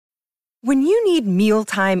When you need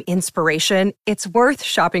mealtime inspiration, it's worth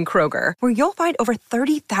shopping Kroger, where you'll find over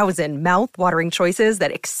 30,000 mouth-watering choices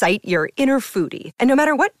that excite your inner foodie. And no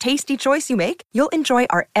matter what tasty choice you make, you'll enjoy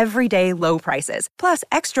our everyday low prices, plus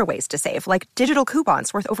extra ways to save, like digital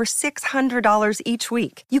coupons worth over $600 each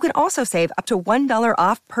week. You can also save up to $1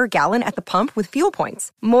 off per gallon at the pump with fuel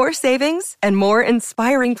points. More savings and more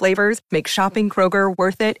inspiring flavors make shopping Kroger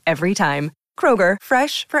worth it every time. Kroger,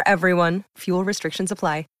 fresh for everyone. Fuel restrictions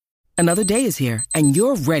apply. Another day is here, and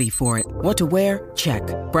you're ready for it. What to wear? Check.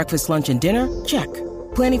 Breakfast, lunch, and dinner? Check.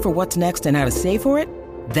 Planning for what's next and how to save for it?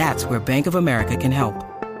 That's where Bank of America can help.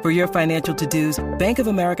 For your financial to-dos, Bank of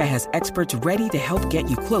America has experts ready to help get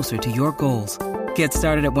you closer to your goals. Get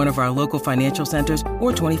started at one of our local financial centers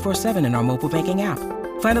or 24/7 in our mobile banking app.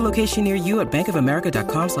 Find a location near you at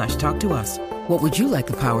bankofamerica.com/talktous. What would you like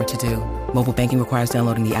the power to do? Mobile banking requires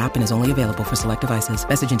downloading the app and is only available for select devices.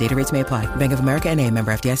 Message and data rates may apply. Bank of America N.A.,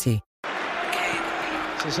 member FDIC.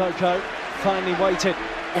 Sissoko finally waited.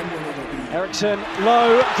 Ericsson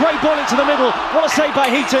low, great ball into the middle. What a save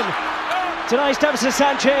by Heaton. Denies Davison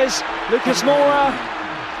Sanchez, Lucas Moura,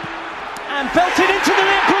 and belted into the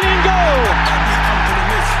net. Brilliant goal.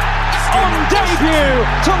 On debut,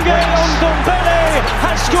 Tunge Ndombele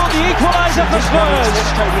has scored the equaliser for Spurs.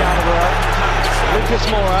 Totally out of the way. Lucas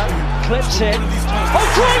Moura clips it. Oh,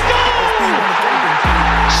 great goal!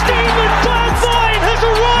 Stephen Bergwijn has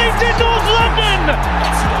arrived in North London.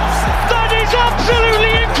 That is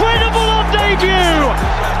absolutely incredible on debut.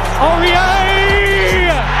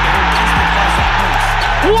 Aurier!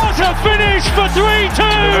 What a finish for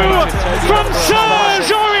 3-2 from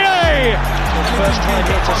Serge Aurier! First time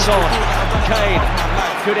here to Son. Kane.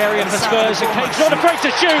 Good area for Spurs, and Kane's not afraid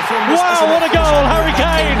to shoot. Wow, what a goal, Harry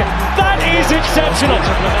Kane! That is exceptional.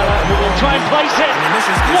 Lamela, who will try and place it.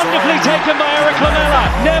 Wonderfully taken by Eric Lamela.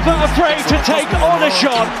 Never afraid to take on a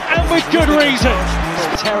shot, and with good reason.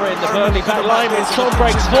 Terror in the Burnley back line when Son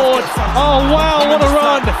breaks forward. Oh wow, what a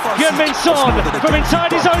run! Heung-min Son from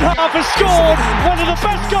inside his own half has scored one of the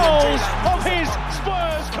best goals of his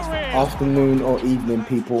Spurs career. Afternoon or evening,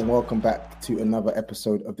 people. Welcome back to another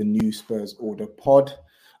episode of the new Spurs Order Pod.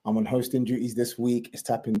 I'm on hosting duties this week. It's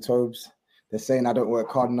Tapping Tobes. They're saying I don't work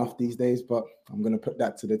hard enough these days, but I'm going to put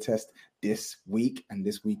that to the test this week and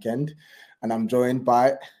this weekend. And I'm joined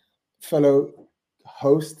by fellow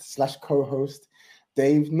host / co-host,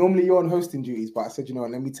 Dave. Normally you're on hosting duties, but I said, you know what,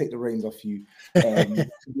 let me take the reins off you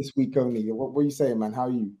this week only. What are you saying, man? How are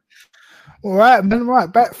you? All right, man.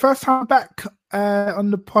 Right, back. First time back on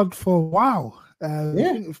the pod for a while. Well,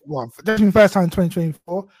 definitely first time in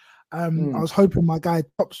 2024. I was hoping my guy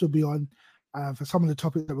Tops would be on for some of the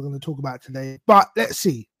topics that we're going to talk about today. But let's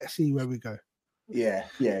see where we go. Yeah.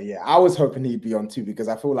 I was hoping he'd be on too, because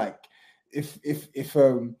I feel like if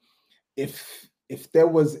there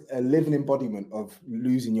was a living embodiment of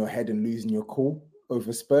losing your head and losing your cool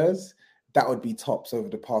over Spurs, that would be Tops over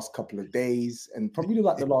the past couple of days and probably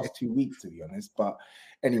like the last 2 weeks, to be honest. But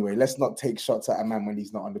anyway, let's not take shots at a man when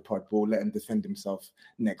he's not on the pod. We'll let him defend himself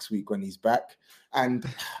next week when he's back. And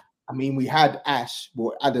I mean, we had Ash,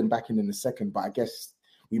 we'll add him back in a second, but I guess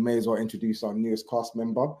we may as well introduce our newest cast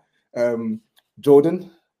member, Jordan,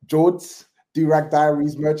 Jords, Durag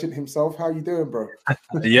Diaries merchant himself. How you doing, bro?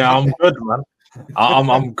 Yeah, I'm good, man.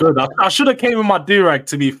 I'm good. I should have came with my durag,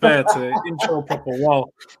 to be fair, to intro proper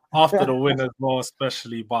well after the win as well,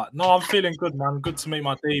 especially. But no, I'm feeling good, man. Good to make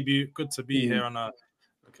my debut. Good to be here, and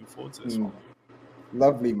looking forward to this one.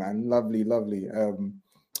 Lovely, man. Lovely.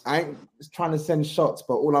 I ain't trying to send shots,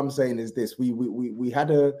 but all I'm saying is this: we had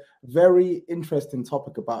a very interesting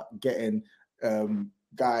topic about getting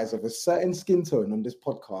guys of a certain skin tone on this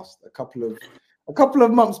podcast a couple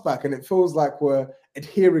of months back, and it feels like we're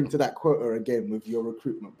adhering to that quota again with your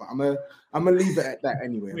recruitment. But I'm gonna leave it at that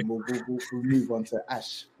anyway, and we'll move on to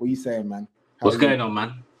Ash. What are you saying, man? What's going on,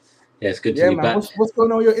 man? Yeah, it's good to be back. What's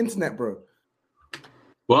going on with your internet, bro?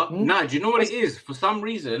 What? Nah, do you know what it is? For some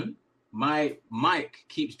reason, my mic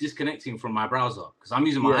keeps disconnecting from my browser because I'm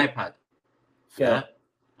using my iPad. Yeah.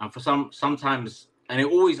 And for sometimes, and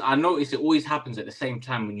I notice it always happens at the same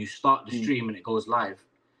time when you start the stream and it goes live.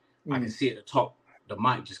 I can see at the top, the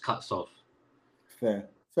mic just cuts off.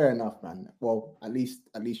 Fair enough, man. Well, at least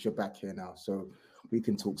you're back here now, so we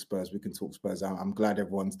can talk Spurs. I'm glad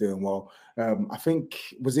everyone's doing well. I think,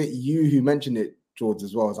 was it you who mentioned it, George,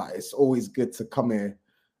 as well? It's like, it's always good to come here,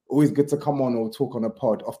 always good to come on or talk on a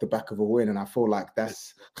pod off the back of a win, and I feel like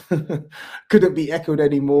that's couldn't be echoed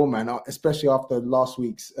anymore, man. Especially after last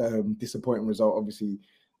week's disappointing result. Obviously,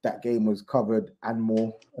 that game was covered and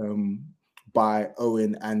more by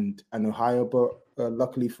Owen and Ohio, but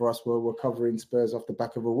luckily for us, we're covering Spurs off the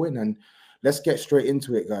back of a win. And let's get straight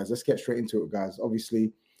into it, guys.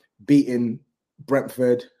 Obviously, beating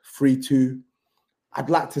Brentford 3-2. I'd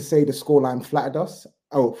like to say the scoreline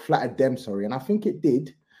flattered them, sorry. And I think it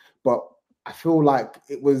did. But I feel like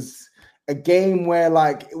it was a game where,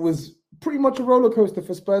 like, it was pretty much a roller coaster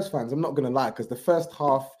for Spurs fans. I'm not going to lie, because the first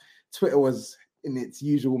half, Twitter was in its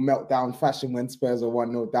usual meltdown fashion when Spurs are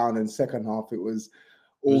 1-0 down. And second half, it was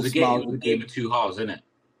all smiles. It was a game of two halves, isn't it?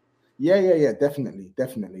 Yeah. Definitely.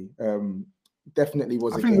 Definitely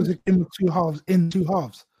was a game. I think it was a game of two halves in two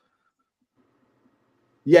halves.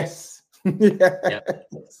 Yes. Yeah.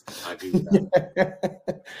 I agree with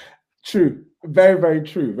that. True. Very, very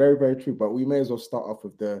true. Very, very true. But we may as well start off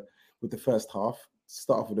with the first half.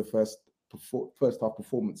 Start off with the first half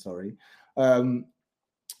performance. Sorry.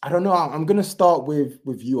 I don't know. I'm going to start with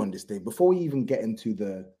you on this day before we even get into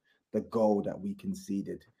the goal that we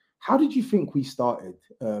conceded. How did you think we started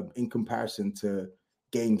in comparison to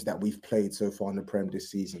games that we've played so far in the Prem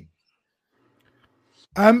this season?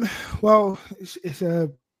 Well,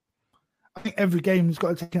 I think every game has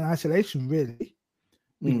got to take in isolation, really,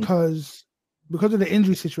 because of the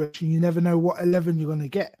injury situation, you never know what 11 you're going to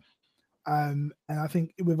get. And I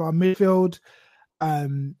think with our midfield,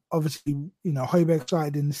 obviously, Højbjerg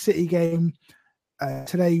started in the City game.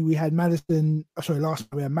 Today we had Madison. Last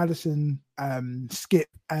night we had Madison, Skip,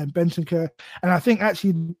 and Bentancur. And I think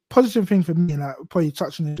actually the positive thing for me, and I'll probably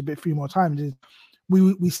touch on it a few more times, is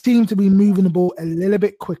we seem to be moving the ball a little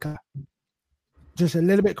bit quicker. Just a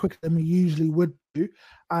little bit quicker than we usually would do.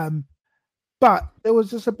 But there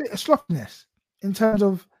was just a bit of sloppiness in terms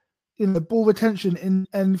of ball retention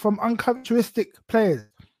and from uncharacteristic players.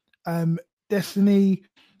 Destiny,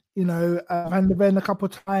 Van der Ven a couple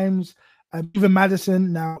of times, even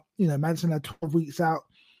Madison. Now, Madison had 12 weeks out.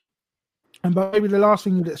 But maybe the last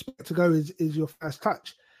thing you'd expect to go is your first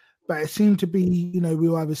touch. But it seemed to be, we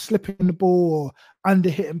were either slipping the ball or under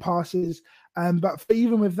hitting passes. But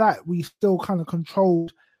even with that, we still kind of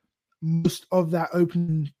controlled most of that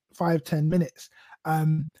opening 5-10 minutes.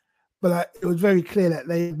 But it was very clear that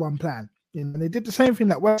they had one plan. And they did the same thing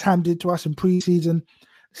that West Ham did to us in pre-season,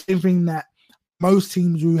 same thing that most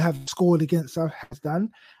teams who have scored against us has done.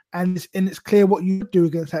 And it's clear what you do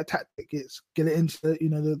against that tactic. It's get it into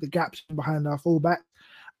the gaps behind our fullback.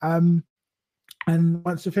 And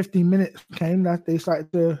once the 15 minutes came, that they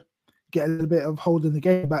started to get a little bit of hold in the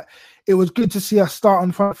game. But it was good to see us start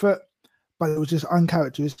on front foot, but it was just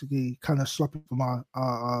uncharacteristically kind of sloppy from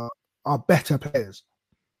our better players.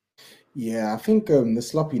 Yeah, I think the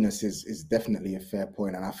sloppiness is definitely a fair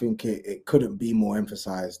point, and I think it couldn't be more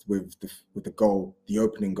emphasized with the goal, the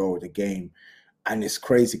opening goal of the game. And it's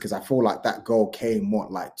crazy because I feel like that goal came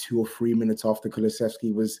 2 or 3 minutes after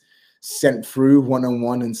Kulusevski was sent through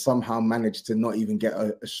 1-on-1 and somehow managed to not even get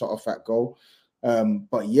a shot off that goal.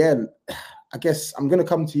 But yeah, I guess I'm going to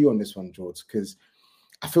come to you on this one, George, because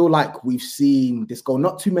I feel like we've seen this goal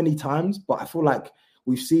not too many times, but I feel like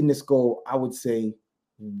we've seen this goal, I would say,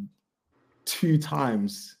 2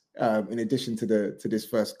 times in addition to this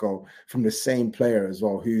first goal from the same player as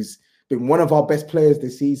well, who's been one of our best players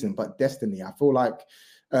this season. But Destiny, I feel like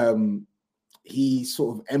he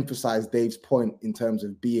sort of emphasized Dave's point in terms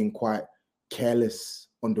of being quite careless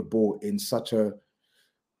on the ball in such a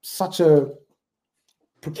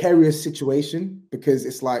precarious situation, because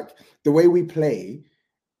it's like the way we play,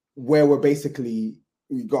 where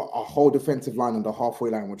we got a whole defensive line on the halfway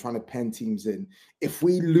line. We're trying to pen teams in. If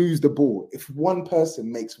we lose the ball, if one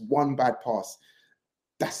person makes one bad pass,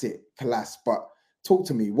 that's it, collapse. But talk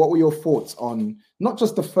to me. What were your thoughts on not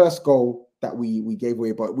just the first goal that we gave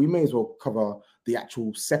away, but we may as well cover the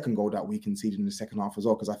actual second goal that we conceded in the second half as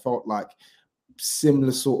well, because I felt like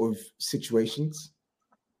similar sort of situations.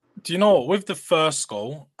 Do you know what? With the first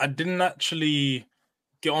goal, I didn't actually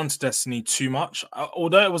get onto Destiny too much.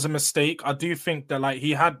 Although it was a mistake, I do think that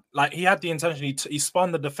he had the intention. He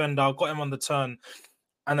spun the defender, got him on the turn,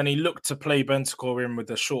 and then he looked to play Bentancur in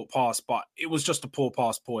with a short pass, but it was just a poor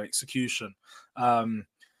pass, poor execution.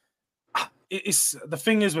 It's the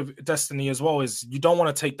thing is with Destiny as well is you don't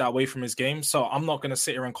want to take that away from his game. So I'm not going to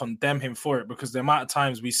sit here and condemn him for it, because the amount of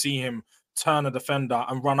times we see him turn a defender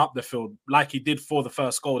and run up the field like he did for the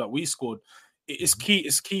first goal that we scored. It's key.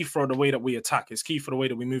 It's key for the way that we attack. It's key for the way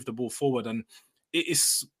that we move the ball forward, and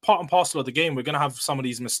it's part and parcel of the game. We're going to have some of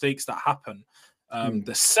these mistakes that happen.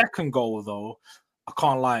 The second goal, though, I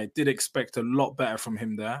can't lie, did expect a lot better from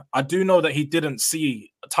him there. I do know that he didn't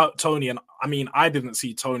see Tony, and I mean, I didn't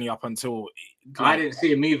see Tony up until I didn't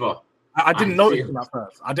see him either. I didn't notice him at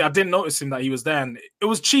first. I didn't notice him that he was there, and it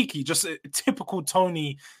was cheeky, just a typical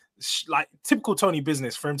Tony. Typical Tony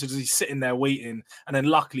business for him to just be sitting there waiting and then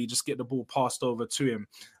luckily just get the ball passed over to him.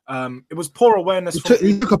 It was poor awareness.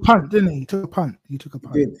 He took a punt, didn't he? He took a punt. He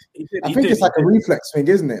did. I think it's like a reflex thing,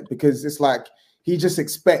 isn't it? Because it's like he just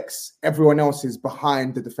expects everyone else is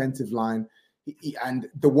behind the defensive line. And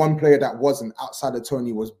the one player that wasn't outside of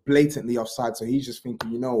Tony was blatantly offside. So he's just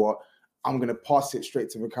thinking, you know what? I'm going to pass it straight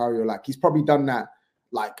to Vicario. Like he's probably done that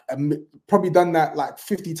like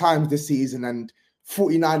 50 times this season, and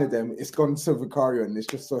 49 of them it's gone to Vicario, and it's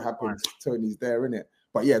just so happens Tony's there, innit?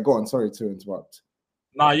 But yeah, go on. Sorry to interrupt.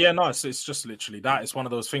 It's just literally that. It's one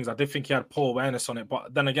of those things. I did think he had poor awareness on it,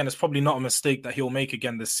 but then again, it's probably not a mistake that he'll make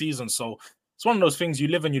again this season. So it's one of those things you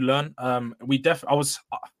live and you learn. I was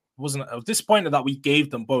disappointed that we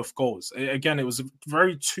gave them both goals. Again, it was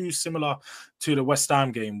very too similar to the West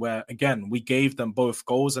Ham game where, again, we gave them both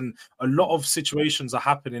goals. And a lot of situations are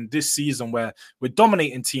happening this season where we're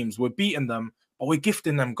dominating teams, we're beating them, but we're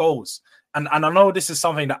gifting them goals. And I know this is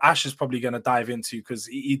something that Ash is probably going to dive into because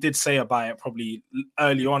he did say about it probably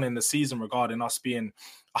early on in the season regarding us being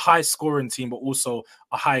a high scoring team, but also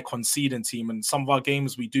a high conceding team. And some of our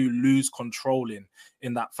games we do lose control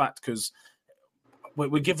in that fact because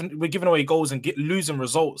we're giving away goals and losing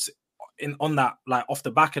results on that, like off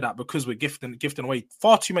the back of that, because we're gifting away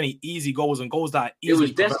far too many easy goals and goals that are easy. It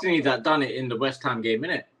was Destiny that done it in the West Ham game,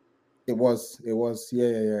 innit? It was. Yeah,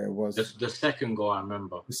 it was. The second goal, I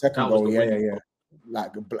remember. The second goal, yeah.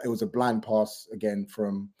 Like it was a blind pass again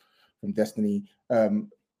from Destiny.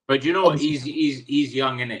 But you know what? He's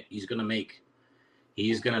young, innit? He's gonna make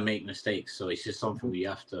mistakes. So it's just something we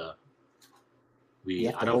have to.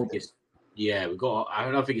 I don't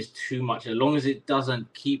think it's too much. As long as it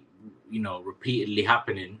doesn't keep, repeatedly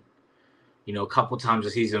happening, a couple times a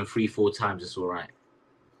season, 3-4 times, it's all right.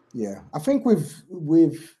 Yeah, I think with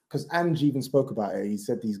because Ange even spoke about it. He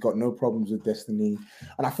said he's got no problems with Destiny,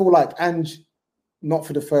 and I feel like Ange, not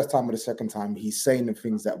for the first time or the second time, he's saying the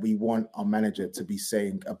things that we want our manager to be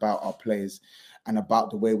saying about our players and about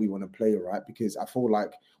the way we want to play, right? Because I feel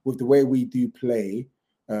like with the way we do play,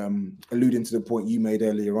 alluding to the point you made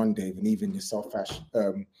earlier on, Dave, and even yourself, Ash,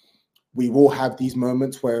 we will have these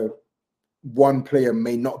moments where one player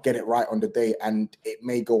may not get it right on the day, and it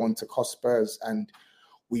may go on to cost Spurs, and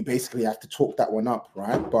we basically have to chalk that one up,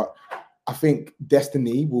 right? But I think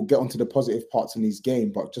Destiny will get onto the positive parts in his game,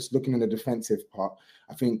 but just looking at the defensive part,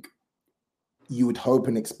 I think you would hope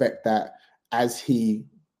and expect that as he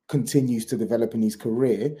continues to develop in his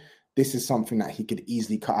career, this is something that he could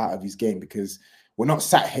easily cut out of his game, because we're not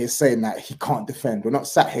sat here saying that he can't defend. We're not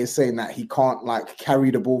sat here saying that he can't carry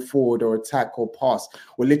the ball forward or attack or pass.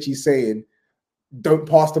 We're literally saying, don't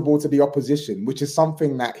pass the ball to the opposition, which is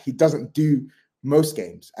something that he doesn't do most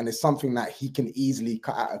games, and it's something that he can easily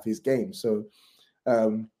cut out of his game. So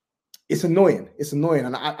it's annoying.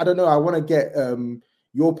 And I don't know, I want to get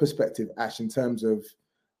your perspective, Ash, in terms of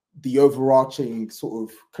the overarching sort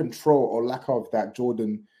of control or lack of that George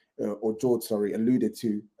alluded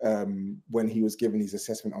to when he was giving his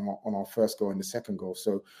assessment on our first goal and the second goal.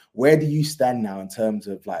 So where do you stand now in terms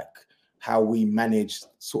of how we manage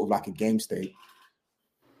sort of a game state?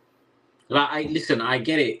 I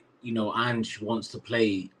get it. Ange wants to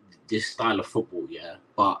play this style of football, yeah,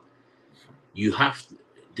 but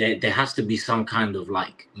there has to be some kind of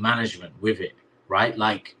management with it, right?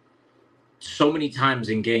 So many times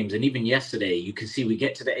in games, and even yesterday, you can see we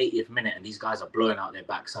get to the 80th minute and these guys are blowing out their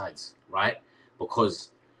backsides, right?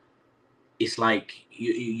 Because it's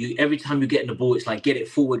you every time you get in the ball, it's get it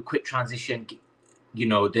forward, quick transition.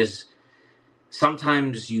 There's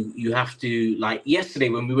sometimes you have to, yesterday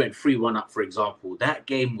when we went 3-1 up, for example, that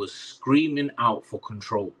game was screaming out for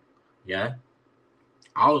control. Yeah.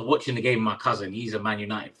 I was watching the game with my cousin. He's a Man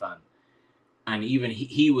United fan. And even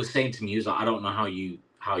he was saying to me, he was like, I don't know how you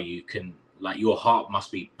can, your heart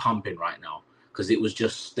must be pumping right now. Because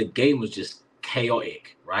the game was just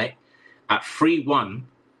chaotic, right? At 3-1,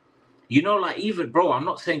 even, bro, I'm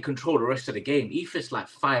not saying control the rest of the game. If it's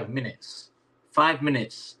 5 minutes,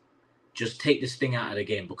 just take this thing out of the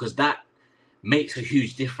game, because that makes a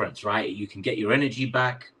huge difference, right? You can get your energy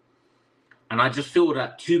back. And I just feel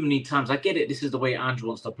that too many times, I get it, this is the way Andrew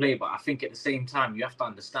wants to play, but I think at the same time, you have to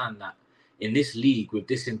understand that in this league with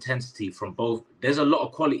this intensity from both, there's a lot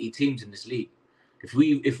of quality teams in this league. If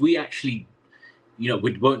we actually,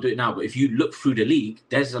 we won't do it now, but if you look through the league,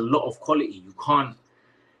 there's a lot of quality.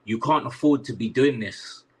 You can't afford to be doing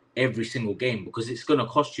this every single game, because it's going to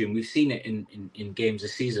cost you. And we've seen it in games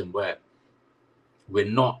this season where we're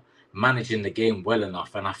not managing the game well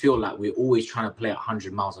enough. And I feel like we're always trying to play at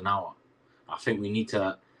 100 miles an hour. I think we need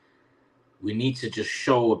to just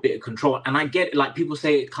show a bit of control. And I get it, people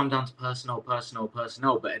say it comes down to personnel.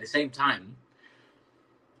 But at the same time,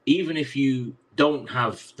 even if you don't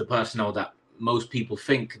have the personnel that most people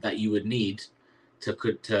think that you would need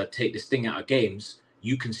to take this thing out of games,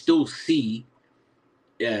 you can still see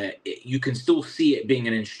it being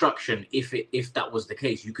an instruction. If that was the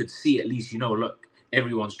case, you could see at least, look,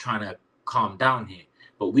 everyone's trying to calm down here.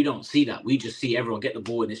 But we don't see that. We just see everyone get the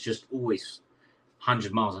ball, and it's just always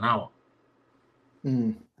 100 miles an hour.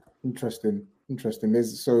 Interesting.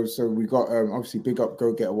 There's so we got obviously big up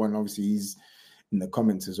Go Getter One. Obviously he's in the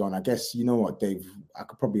comments as well. And I guess, you know what, Dave, I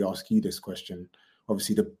could probably ask you this question.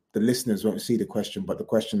 Obviously the listeners won't see the question, but the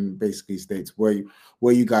question basically states, were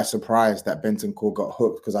you guys surprised that Bentancur got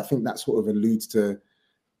hooked? Because I think that sort of alludes to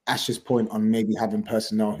Ash's point on maybe having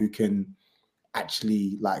personnel who can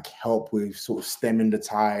actually like help with sort of stemming the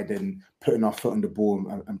tide and putting our foot on the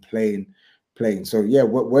ball and playing. So yeah,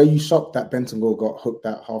 were you shocked that Bentancur got hooked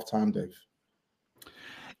at halftime, Dave?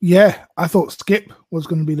 Yeah, I thought Skip was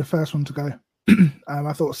going to be the first one to go.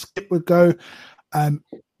 I thought Skip would go.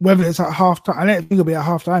 Whether it's at halftime, I don't think it'll be at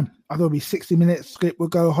halftime. I thought it'll be 60 minutes. Skip would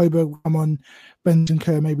go. Højbjerg would come on.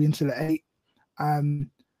 Bentancur maybe into the 8.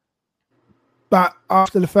 But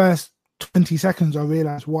after the first 20 seconds, I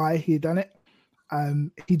realised why he had done it.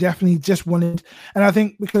 He definitely just wanted, and I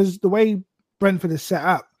think because the way Brentford is set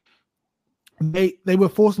up, they were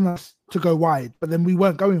forcing us to go wide, but then we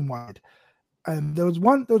weren't going wide. There was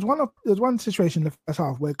one situation in the first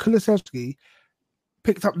half where Kulusevski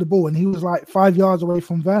picked up the ball and he was like 5 yards away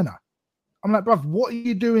from Werner. I'm like, bruv, what are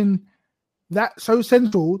you doing that so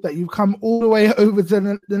central that you've come all the way over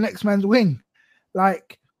to the next man's wing?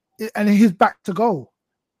 Like, and he's back to goal.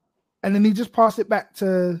 And then he just passed it back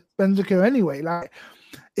to Bentancur anyway. Like,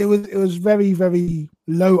 it was very, very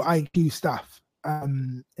low IQ stuff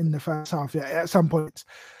in the first half, yeah, at some points.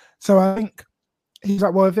 So I think he's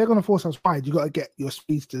like, well, if they're going to force us wide, you got to get your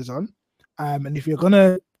speedsters on. And if you're going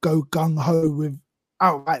to go gung-ho with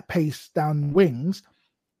outright pace down wings,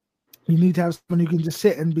 you need to have someone who can just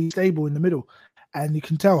sit and be stable in the middle. And you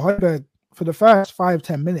can tell Højbjerg for the first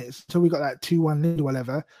 5-10 minutes until we got that 2-1 lead or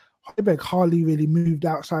whatever, Højbjerg hardly really moved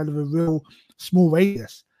outside of a real small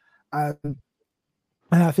radius. And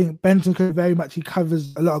I think Bentancur very much, he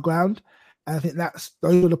covers a lot of ground. And I think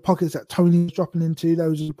those are the pockets that Tony was dropping into.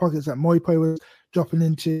 Those are the pockets that Moipo was dropping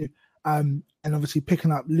into. And obviously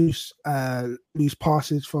picking up loose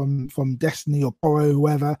passes from Destiny or Porro,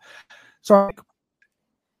 whoever. So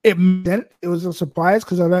it was a surprise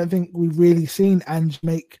because I don't think we've really seen Ange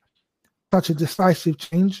make such a decisive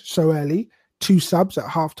change so early. 2 subs at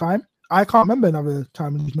halftime. I can't remember another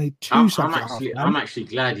time when he's made 2 subs at halftime. I'm actually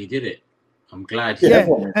glad he did it. I'm glad. Yeah,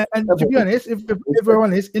 and to be honest, if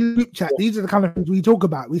everyone is in the group chat, these are the kind of things we talk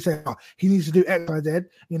about. We say, oh, he needs to do X, Y, Z.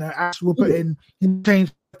 Ash will put in,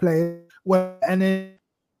 change play, and then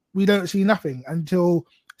we don't see nothing until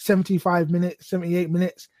 75 minutes, 78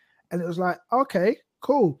 minutes, and it was like, okay,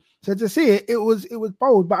 cool. So to see it, it was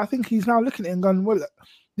bold, but I think he's now looking at it and going, well, look,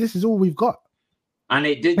 this is all we've got. And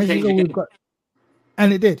it did change the game.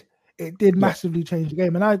 And it did massively change the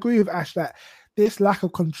game. And I agree with Ash that this lack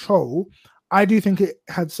of control, I do think it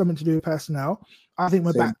had something to do with personnel. I think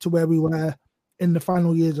we're back to where we were in the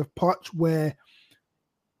final years of Poch, where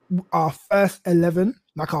our first 11,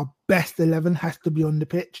 like our best 11, has to be on the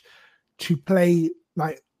pitch to play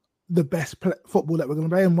like the best football that we're going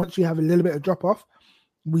to play. And once you have a little bit of drop off,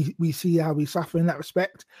 we see how we suffer in that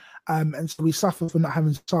respect. And so we suffer for not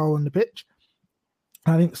having Sarr on the pitch.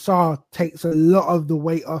 I think Sarr takes a lot of the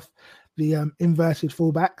weight off the inverted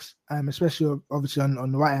fullbacks, especially obviously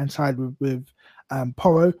on the right hand side with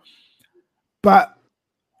Porro. But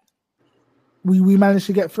we managed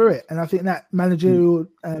to get through it, and I think that managerial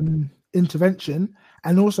intervention,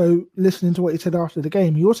 and also listening to what he said after the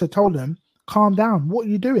game, he also told them, "Calm down. What are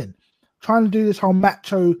you doing? Trying to do this whole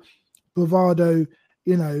macho bravado,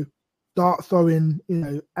 dart throwing,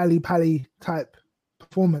 Ali Pally type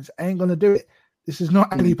performance. Ain't gonna do it. This is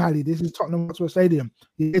not Ali Pally. This is Tottenham Hotspur Stadium.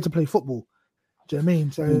 You're here to play football. Do you know what I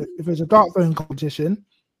mean? So if there's a dart throwing competition,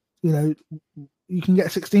 you can get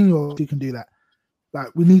 16-year-olds who can do that. Like,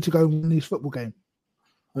 we need to go win this football game.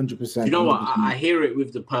 100%. You know what? I hear it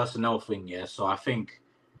with the personnel thing, yeah. So I think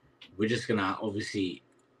we're just gonna obviously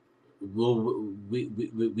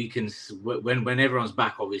we can when everyone's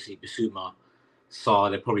back. Obviously, Bissouma, Sarr,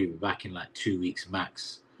 they'll probably be back in like 2 weeks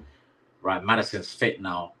max. Right, Madison's fit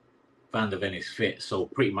now. Van der Ven is fit, so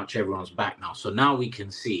pretty much everyone's back now. So now we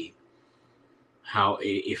can see how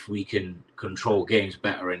if we can control games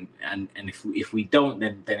better, and if we don't,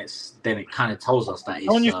 then it kind of tells us that.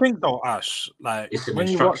 When you think though, Ash, like when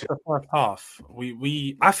you watch the first half,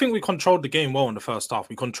 I think we controlled the game well in the first half.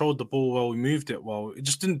 We controlled the ball well, we moved it well. It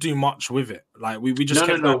just didn't do much with it. Like we just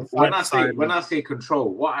kept no. When I say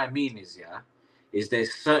control, what I mean is is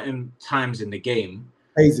there's certain times in the game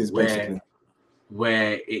phases basically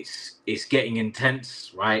where it's getting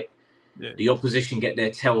intense, right? Yeah. The opposition get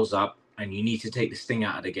their tails up, and you need to take the sting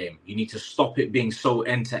out of the game. You need to stop it being so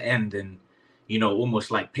end to end and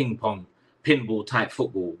almost like ping pong, pinball type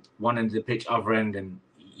football, one end of the pitch, other end, and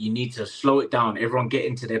you need to slow it down. Everyone get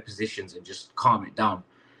into their positions and just calm it down,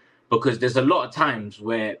 because there's a lot of times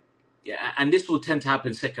where, and this will tend to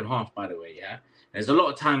happen second half, by the way. Yeah, there's a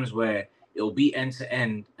lot of times where it'll be end to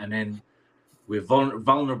end, and then we're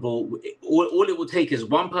vulnerable. All it will take is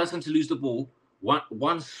one person to lose the ball,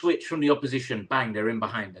 one switch from the opposition, bang, they're in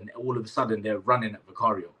behind, and all of a sudden they're running at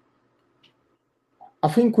Vicario. I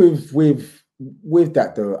think with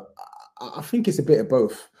that though, I think it's a bit of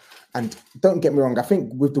both. And don't get me wrong, I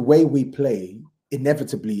think with the way we play,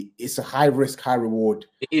 inevitably it's a high risk, high reward.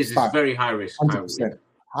 It is. It's very high risk, 100%.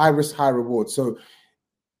 High risk, high reward. So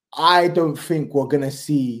I don't think we're gonna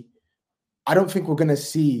see,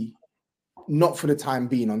 not for the time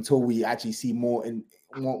being, until we actually see more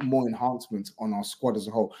enhancements on our squad as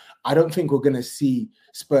a whole. I don't think we're gonna see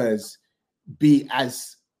Spurs be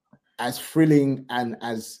as thrilling and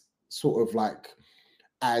as sort of like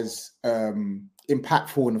as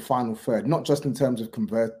impactful in the final third, not just in terms of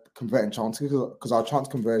converting chances, because our chance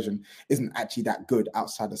conversion isn't actually that good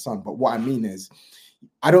outside the sun. But what I mean is,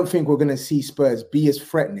 I don't think we're going to see Spurs be as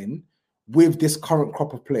threatening with this current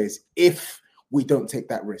crop of players if we don't take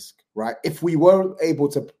that risk, right? If we were able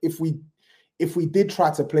to, if we did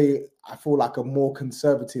try to play, I feel like a more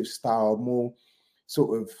conservative style, more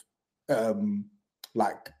sort of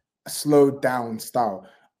like a slowed down style,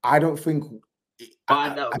 I don't think.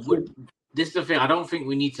 This is the thing. I don't think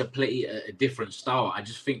we need to play a different style. I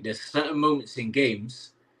just think there's certain moments in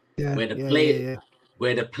games where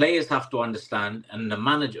the players have to understand, and the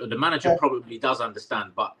manager probably does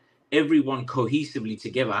understand, but everyone cohesively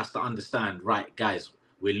together has to understand, right, guys,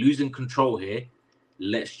 we're losing control here.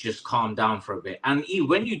 Let's just calm down for a bit. And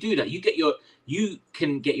when you do that, you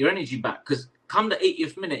can get your energy back, because come the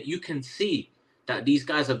 80th minute, you can see that these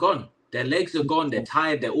guys are gone. Their legs are gone. They're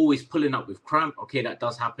tired. They're always pulling up with cramp. Okay, that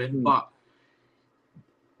does happen. But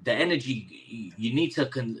the energy, you need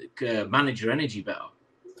to manage your energy better.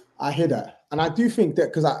 I hear that. And I do think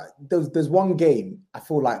that, because there's one game, I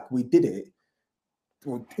feel like we did it.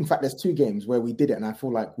 Well, in fact, there's two games where we did it, and I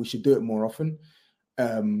feel like we should do it more often.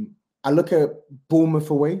 I look at Bournemouth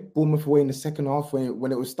away in the second half,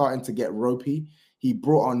 when it was starting to get ropey. He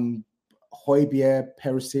brought on Højbjerg,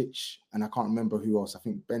 Perisic, and I can't remember who else. I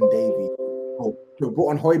think Ben Davies. Brought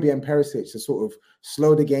on Højbjerg and Perisic to sort of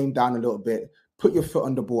slow the game down a little bit, put your foot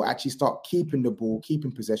on the ball, actually start keeping the ball,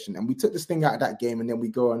 keeping possession. And we took this thing out of that game, and then we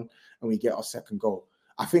go on and we get our second goal.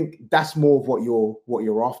 I think that's more of what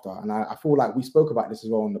you're after. And I feel like we spoke about this as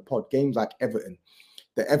well on the pod. Games like Everton,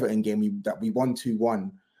 the Everton game that we won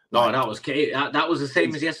 2-1. No, that was the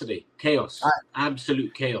same as yesterday. Chaos,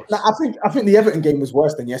 absolute chaos. I think the Everton game was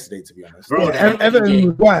worse than yesterday, to be honest. Bro, Everton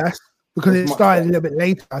was worse because it started a little bit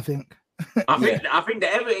later, I think. I think the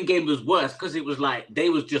Everton game was worse because it was like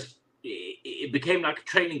it became like a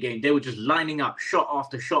training game. They were just lining up shot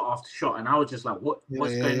after shot after shot, and I was just like, what's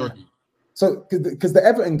going on? So because the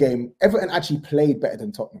Everton game, Everton actually played better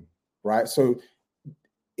than Tottenham, right? So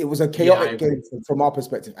it was a chaotic game from our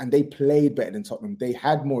perspective, and they played better than Tottenham. They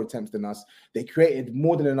had more attempts than us. They created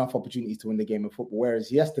more than enough opportunities to win the game of football.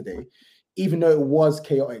 Whereas yesterday, even though it was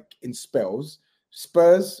chaotic in spells,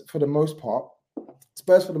 Spurs for the most part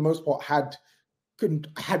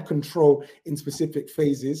had control in specific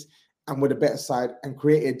phases and were the better side and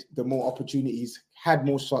created the more opportunities, had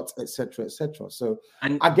more shots, etc., etc. So I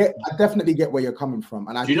definitely get where you're coming from,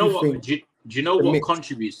 and do you know what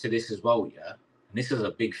contributes to this as well? Yeah. And this is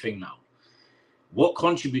a big thing now. What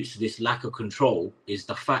contributes to this lack of control is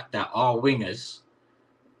the fact that our wingers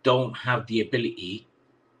don't have the ability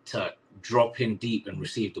to drop in deep and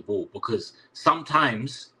receive the ball, because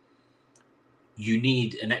sometimes you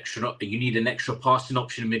need an extra passing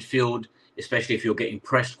option in midfield, especially if you're getting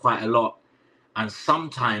pressed quite a lot. And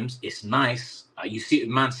sometimes it's nice. You see it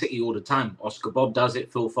with Man City all the time. Oscar Bob does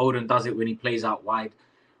it. Phil Foden does it when he plays out wide.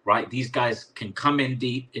 Right, these guys can come in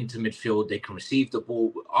deep into midfield. They can receive the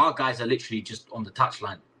ball. Our guys are literally just on the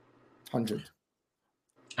touchline. 100.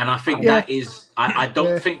 And I think that is. I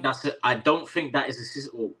don't think that is a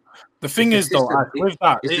system. The thing is, though, with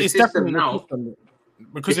that, it's definitely now.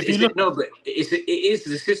 Because if you look, but it is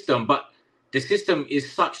the system. But the system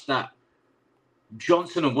is such that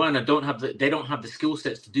Johnson and Werner don't have the skill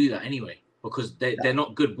sets to do that anyway, because they're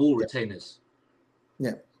not good ball retainers.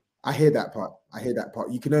 Yeah. I hear that part.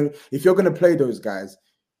 You can only, if you're going to play those guys,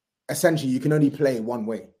 essentially you can only play one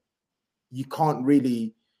way. You can't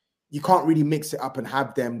really you can't really mix it up and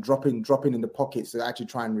have them dropping in the pockets to actually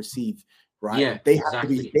try and receive, right? Yeah, they have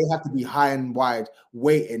to be high and wide,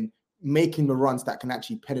 waiting, making the runs that can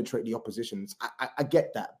actually penetrate the oppositions. I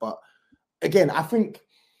get that, but again, I think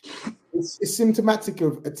it's symptomatic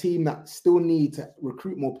of a team that still need to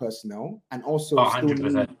recruit more personnel and also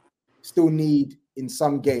still need in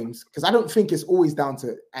some games, because I don't think it's always down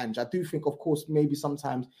to Ange. I do think, of course, maybe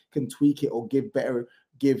sometimes can tweak it or give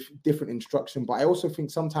different instruction, but I also think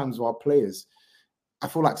sometimes our players,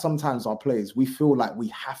 we feel like we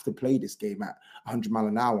have to play this game at 100 mile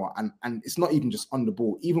an hour, and it's not even just on the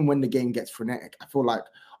ball. Even when the game gets frenetic, I feel like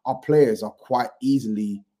our players are quite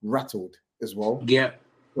easily rattled as well. Yeah.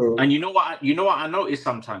 And you know what I notice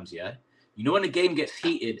sometimes, yeah? You know when the game gets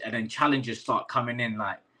heated and then challenges start coming in,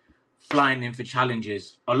 like flying in for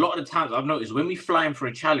challenges, a lot of the times I've noticed when we fly in for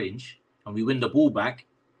a challenge and we win the ball back,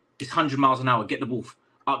 it's 100 miles an hour, get the ball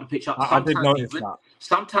up the pitch. I did notice that.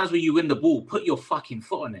 Sometimes when you win the ball, put your fucking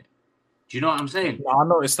foot on it. Do you know what I'm saying? I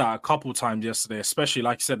noticed that a couple times yesterday, especially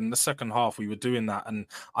like you said, in the second half, we were doing that. And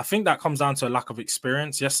I think that comes down to a lack of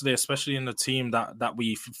experience yesterday, especially in the team that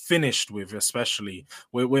we finished with, especially.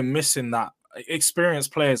 We're missing that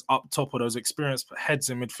experienced players up top of those experienced heads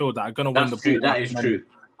in midfield that are going to win the ball. That is true.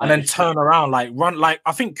 And then turn around, run.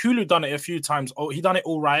 I think Kulu done it a few times. Oh, he done it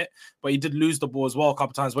all right, but he did lose the ball as well a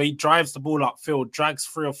couple of times where he drives the ball upfield, drags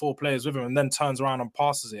 3 or 4 players with him, and then turns around and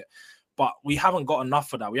passes it. But we haven't got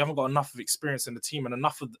enough of that. We haven't got enough of experience in the team and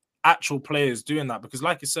enough of actual players doing that, because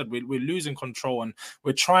like you said, we're losing control and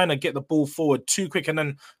we're trying to get the ball forward too quick. And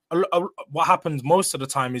then what happens most of the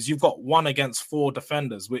time is you've got 1 against 4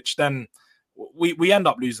 defenders, which then we end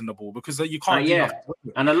up losing the ball because you can't.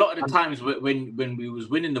 And a lot of the times when we was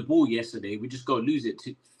winning the ball yesterday, we just go lose it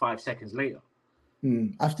 5 seconds later.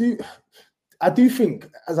 I do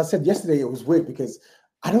think, as I said yesterday, it was weird because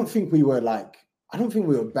I don't think we were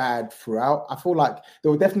bad throughout. I feel like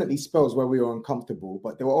there were definitely spells where we were uncomfortable,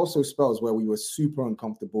 but there were also spells where we were super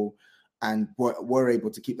uncomfortable and were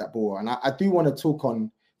able to keep that ball. And I do want to talk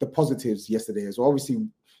on the positives yesterday as well. Obviously,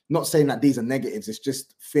 not saying that these are negatives, it's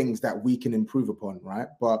just things that we can improve upon, right?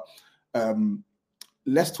 But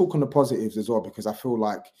let's talk on the positives as well, because I feel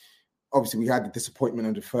like obviously we had the disappointment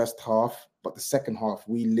in the first half, but the second half,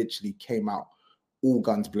 we literally came out all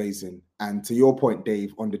guns blazing. And to your point,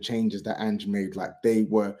 Dave, on the changes that Ange made, they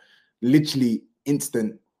were literally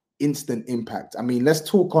instant impact. I mean, let's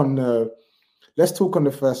talk on the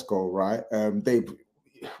first goal, right? Dave,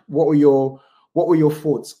 what were your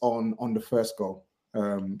thoughts on the first goal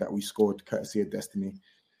that we scored courtesy of Destiny?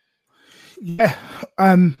 Yeah,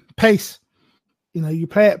 pace. You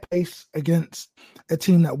play at pace against a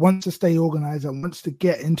team that wants to stay organized and wants to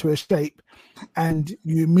get into a shape, and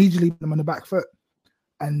you immediately put them on the back foot.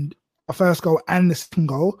 And our first goal and the second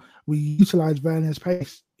goal, we utilised Werner's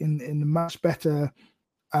pace in a much better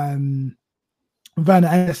Werner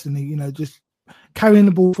and Destiny, just carrying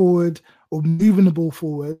the ball forward or moving the ball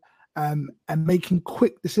forward and making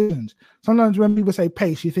quick decisions. Sometimes when people say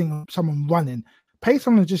pace, you think of someone running. Pace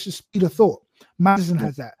sometimes just a speed of thought. Maddison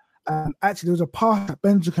has that. Actually, there was a pass that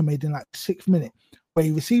Benzica made in 6th minute where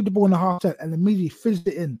he received the ball in the half set and immediately fizzed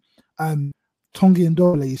it in. Tongi and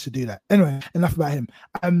Dole used to do that. Anyway, enough about him.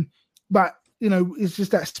 But it's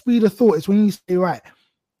just that speed of thought. It's when you say, right,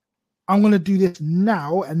 I'm going to do this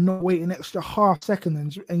now and not wait an extra half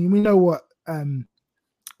second. And we know what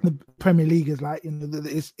the Premier League is like.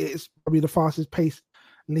 It's probably the fastest paced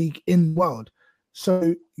league in the world.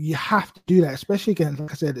 So you have to do that, especially against,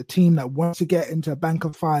 like I said, a team that wants to get into a bank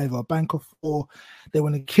of 5 or a bank of 4. They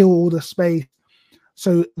want to kill all the space.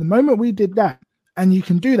 So the moment we did that, and you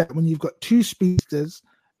can do that when you've got 2 speedsters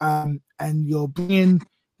and you're bringing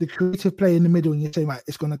the creative play in the middle and you're saying, right,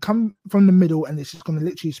 it's going to come from the middle and it's just going to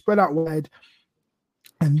literally spread out wide.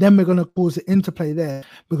 And then we're going to cause the interplay there.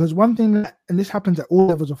 Because one thing, and this happens at all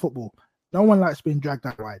levels of football, no one likes being dragged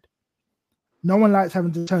out wide. No one likes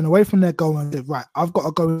having to turn away from their goal and say, right, I've got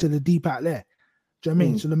to go into the deep out there. Do you know what I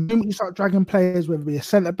mean? So the moment you start dragging players, whether it be a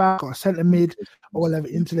centre-back or a centre-mid or whatever,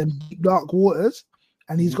 into them deep, dark waters,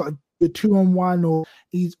 and he's got a 2-on-1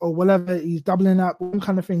 or whatever, he's doubling up, all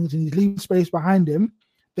kind of things, and he's leaving space behind him,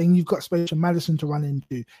 then you've got space for Maddison to run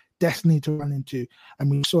into, Destiny to run into,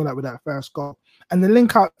 and we saw that with that first goal. And the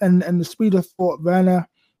link up and the speed of thought, Werner,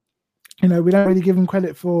 we don't really give him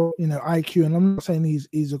credit for, IQ, and I'm not saying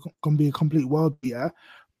he's going to be a complete world beater,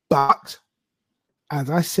 but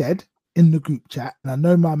as I said in the group chat, and I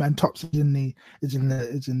know my man Tops is in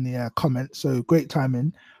the comments, so great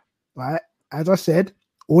timing, right? As I said,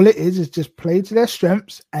 all it is just play to their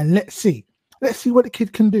strengths and let's see what the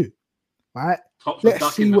kid can do, right?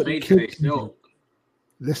 Let's see what the kid can do.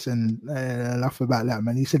 Listen, enough about that,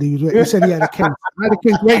 man. He said he had a case. I had a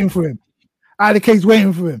case waiting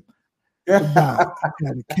for him. Nah, he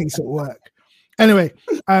had a case at work. Anyway,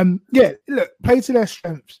 look, play to their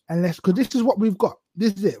strengths and because this is what we've got.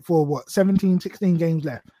 This is it for 17, 16 games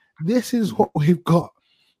left. This is what we've got.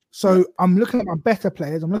 So I'm looking at my better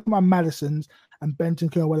players. I'm looking at my Madisons and Benton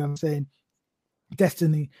Kerwell. I'm saying,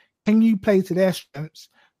 Destiny, can you play to their strengths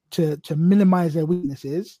to minimize their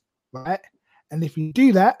weaknesses, right? And if you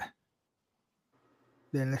do that,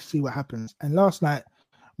 then let's see what happens. And last night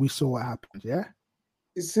we saw what happened. Yeah,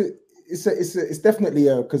 it's definitely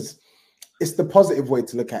because it's the positive way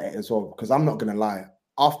to look at it as well. Because I'm not gonna lie,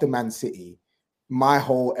 after Man City, my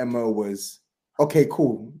whole MO was, okay,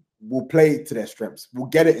 cool. We'll play to their strengths. We'll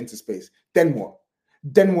get it into space. Then what?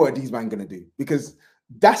 Then what are these men going to do? Because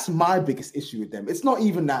that's my biggest issue with them. It's not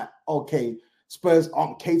even that, okay, Spurs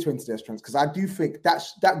aren't catering to their strengths, because I do think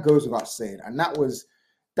that goes without saying. And that was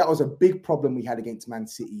a big problem we had against Man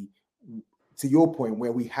City, to your point,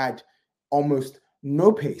 where we had almost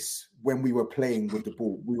no pace when we were playing with the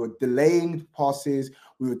ball. We were delaying passes,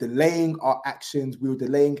 we were delaying our actions, we were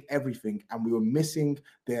delaying everything, and we were missing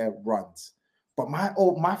their runs. But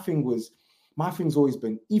my thing's always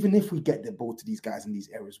been, even if we get the ball to these guys in these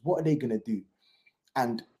areas, what are they going to do?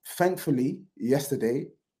 And thankfully, yesterday,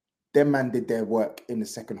 them man did their work in the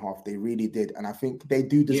second half. They really did. And I think they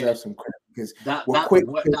do deserve some credit, because that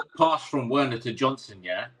pass from Werner to Johnson,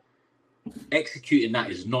 executing that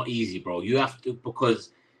is not easy, bro. You have to,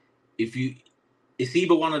 because it's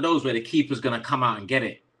either one of those where the keeper's going to come out and get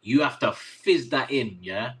it. You have to fizz that in,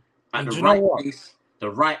 at the right place, the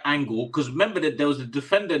right angle. Because remember that there was a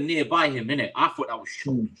defender nearby him, innit? I thought that was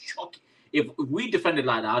shocking. If we defended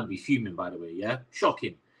like that, I'd be fuming, by the way,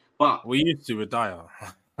 shocking. But we used to with Dyer.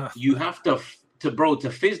 You have to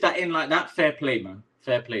fizz that in like that. Fair play, man.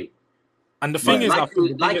 Fair play. And the thing is,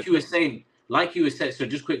 like you were saying, so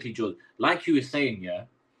just quickly, George, like you were saying,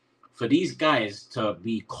 for these guys to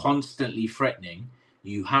be constantly threatening,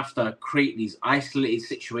 you have to create these isolated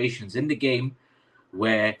situations in the game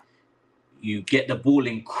where you get the ball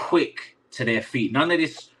in quick to their feet. None of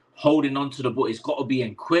this holding on to the ball. It's got to be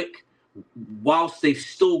in quick, whilst they've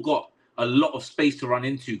still got a lot of space to run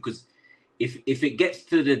into. Because if it gets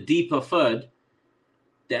to the deeper third,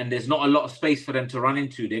 then there's not a lot of space for them to run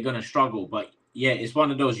into. They're going to struggle. But yeah, it's one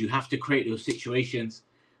of those, you have to create those situations.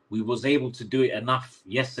 We was able to do it enough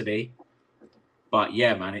yesterday. But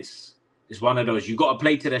yeah, man, it's one of those. You got to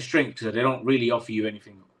play to their strength, because they don't really offer you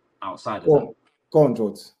anything outside of that. Go on,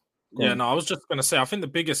 George. I was just going to say, I think the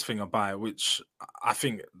biggest thing about it, which I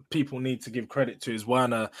think people need to give credit to, is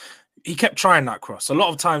Werner. He kept trying that cross. A lot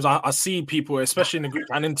of times I see people, especially in the group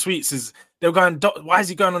and in tweets, is they're going, why is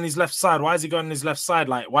he going on his left side? Why is he going on his left side?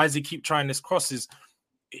 Like, why does he keep trying this crosses?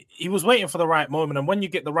 He was waiting for the right moment. And when you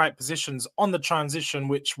get the right positions on the transition,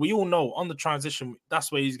 which we all know on the transition,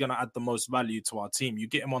 that's where he's going to add the most value to our team. You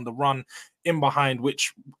get him on the run in behind,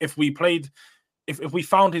 which if we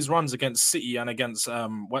found his runs against City and against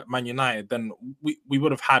Man United, then we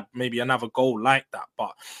would have had maybe another goal like that.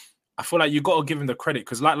 But I feel like you got to give him the credit,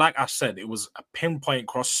 because like I said, it was a pinpoint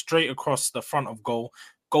cross straight across the front of goal.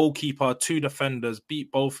 Goalkeeper, two defenders, beat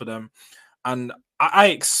both of them. And I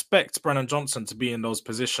expect Brennan Johnson to be in those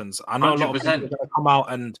positions. I know 100%. A lot of people are going to come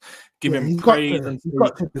out and give him praise. He's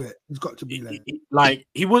got to do it. He's got to be there.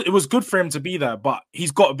 It was good for him to be there, but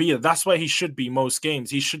he's got to be there. That's where he should be most games.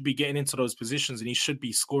 He should be getting into those positions, and he should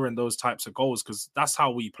be scoring those types of goals, because that's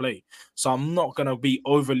how we play. So I'm not going to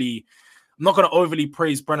overly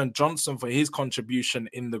praise Brennan Johnson for his contribution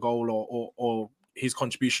in the goal or his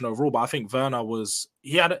contribution overall, but I think Werner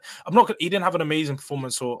he didn't have an amazing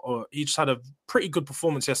performance, or he just had a pretty good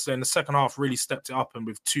performance yesterday. In the second half, really stepped it up, and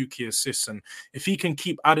with 2 key assists. And if he can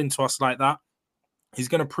keep adding to us like that, he's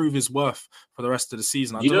going to prove his worth for the rest of the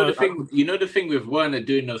season. The thing with Werner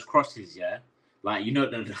doing those crosses, like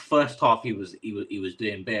the first half he was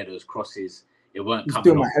doing bare those crosses. It weren't He's coming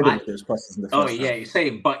doing my head with those crosses in the first half.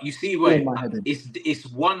 Same. But you see where it's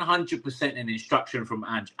 100% an instruction from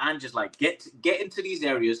Ange. Ange is like, get into these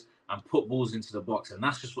areas and put balls into the box. And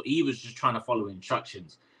that's just what he was just trying to follow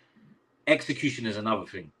instructions. Execution is another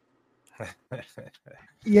thing.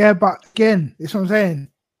 Yeah, but again, it's what I'm saying.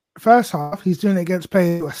 First half, he's doing it against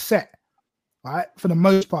players who are set, right? For the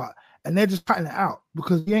most part. And they're just cutting it out,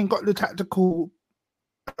 because he ain't got the tactical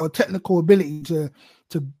or technical ability to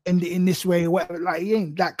end it in this way or whatever. Like, he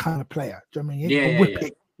ain't that kind of player. Do you know what I mean? He ain't whip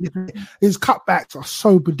it. His cutbacks are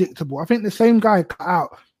so predictable. I think the same guy cut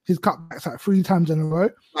out his cutbacks like 3 times in a row.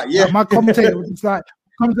 My commentator was like,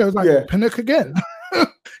 Pinnock again.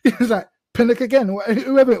 He was like, Pinnock again.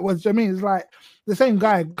 Whoever it was. Do you know what I mean? It's like, the same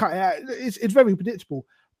guy. It's very predictable.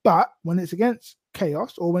 But when it's against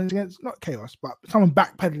chaos, or when it's against not chaos, but someone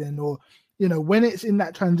backpedaling, or when it's in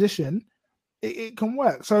that transition, it can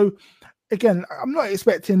work. So again, I'm not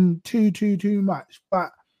expecting too much,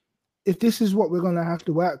 but if this is what we're going to have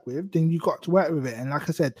to work with, then you've got to work with it. And like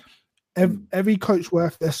I said, every coach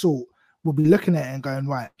worth their salt will be looking at it and going,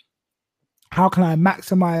 right, how can I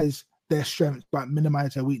maximize their strengths but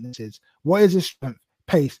minimize their weaknesses? What is his strength?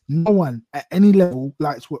 Pace. No one at any level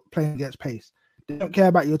likes playing against pace. They don't care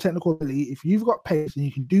about your technical ability. If you've got pace and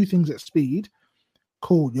you can do things at speed,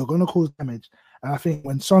 cool, you're going to cause damage. And I think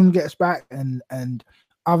when Son gets back and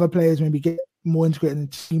other players maybe get more integrated in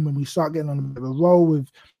the team, and we start getting on a bit of a roll with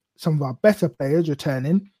some of our better players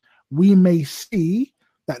returning, we may see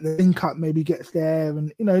that the link-up maybe gets there,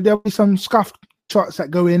 and there'll be some scuffed shots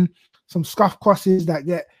that go in, some scuffed crosses that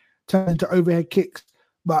get turned into overhead kicks.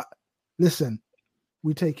 But listen,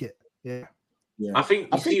 we take it. Yeah. I think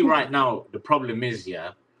right now the problem is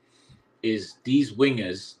these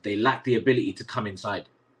wingers, they lack the ability to come inside.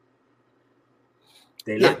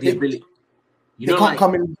 They lack the ability. They can't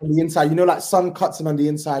come in from the inside. Like Son cuts in on the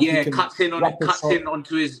inside. Yeah, cuts in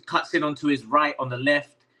onto his right, on the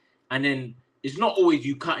left, and then it's not always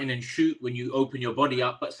you cut in and shoot when you open your body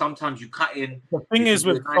up, but sometimes you cut in. The thing is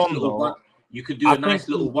with Son, though, you could do a nice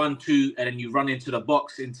little 1-2, and then you run into the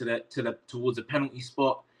box, towards the penalty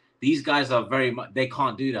spot. These guys are very much. They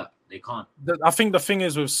can't do that. They can't. I think the thing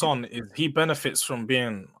is with Son is he benefits from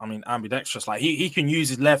being, ambidextrous. Like he can use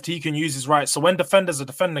his left, he can use his right. So when defenders are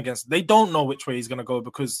defending against, they don't know which way he's going to go,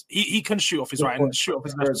 because he can shoot off his right and shoot off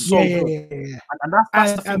his left. Yeah.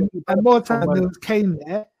 And more time there was Kane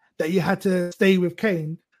there that you had to stay with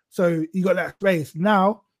Kane, so you got that space.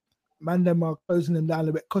 Now, man, them are closing them down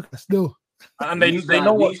a bit quicker still. And they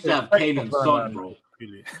know what to have Kane and Son, bro.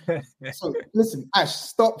 So listen, Ash,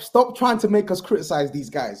 stop trying to make us criticize these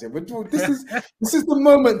guys. This is the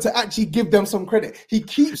moment to actually give them some credit. He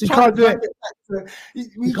keeps trying to back to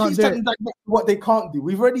what they can't do.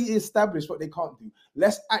 We've already established what they can't do.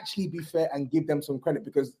 Let's actually be fair and give them some credit,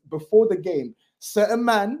 because before the game, certain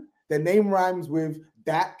man, their name rhymes with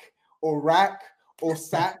Dak or Rack or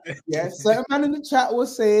Sack. Yeah, certain man in the chat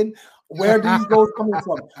was saying, where are these goals coming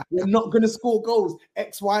from? We're not going to score goals,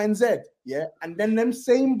 X, Y, and Z. Yeah, and then them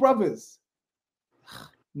same brothers,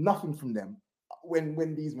 nothing from them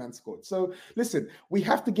when these men scored. So listen, we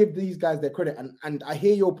have to give these guys their credit. And I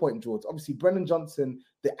hear your point, George. Obviously, Brennan Johnson,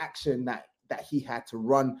 the action that he had to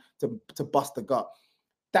run to bust the gut,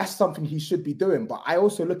 that's something he should be doing. But I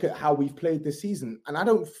also look at how we've played this season, and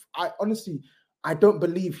I honestly don't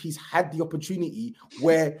believe he's had the opportunity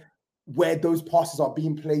where those passes are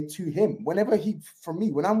being played to him. When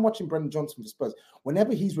I'm watching Brendan Johnson for Spurs,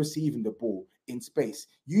 whenever he's receiving the ball in space,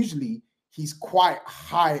 usually he's quite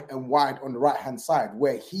high and wide on the right-hand side,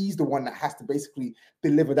 where he's the one that has to basically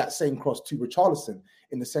deliver that same cross to Richarlison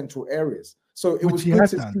in the central areas. So it was good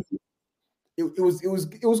to see.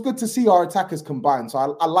 It was good to see our attackers combine.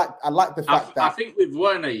 So I like the fact that I think with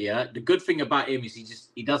Werner, the good thing about him is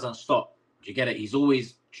he doesn't stop. Do you get it? He's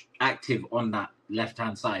always active on that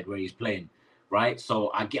left-hand side where he's playing, right?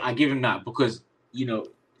 So I give him that, because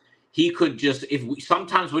he could just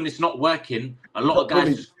sometimes when it's not working, a lot of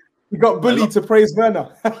guys. You got bullied to praise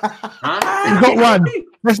Werner. Huh? You got one.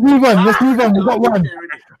 Let's move on.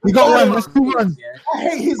 We got one. Let's move on. I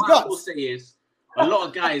hate his guts. What I will say is, a lot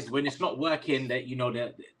of guys, when it's not working, that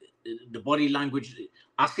the body language.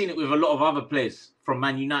 I've seen it with a lot of other players from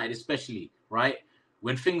Man United, especially, right?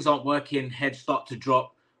 When things aren't working, heads start to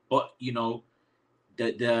drop, but the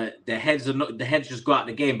heads just go out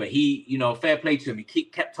the game. But he, fair play to him. He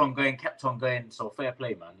kept on going. So fair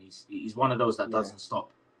play, man. He's one of those that doesn't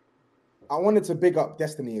stop. I wanted to big up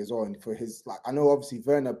Destiny as well, and for his I know obviously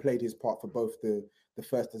Werner played his part for both the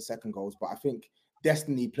first and second goals, but I think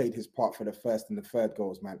Destiny played his part for the first and the third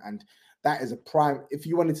goals, man. And that is a prime. If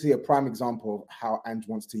you wanted to see a prime example of how Ange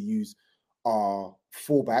wants to use our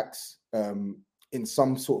fullbacks, in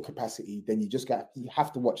some sort of capacity, then you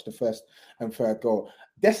have to watch the first and third goal.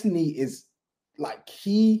 Destiny is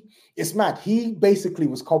it's mad. He basically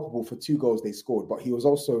was culpable for 2 goals they scored, but he was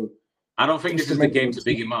also. I don't think this is the game to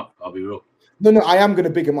big him up. I'll be real. No, I am going to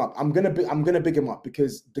big him up. I'm going to big him up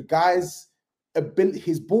because the guy's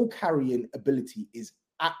his ball carrying ability is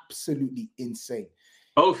absolutely insane.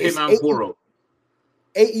 Both him and Poro.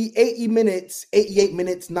 80 minutes, 88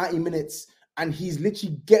 minutes, 90 minutes. And he's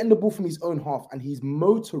literally getting the ball from his own half and he's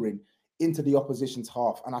motoring into the opposition's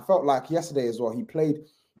half. And I felt like yesterday as well, he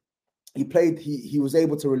was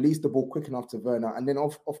able to release the ball quick enough to Werner. And then,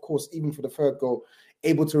 of course, even for the third goal,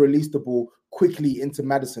 able to release the ball quickly into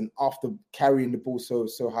Maddison after carrying the ball so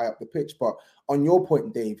high up the pitch. But on your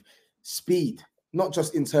point, Dave, speed, not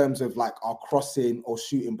just in terms of like our crossing or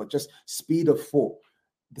shooting, but just speed of foot.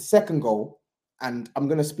 The second goal, and I'm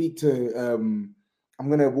going to speak to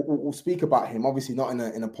we'll speak about him, obviously not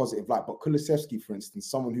in a positive light, but Kulusevski, for instance,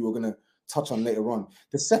 someone who we're going to touch on later on.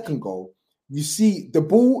 The second goal, you see the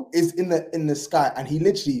ball is in the sky, and he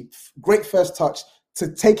literally, great first touch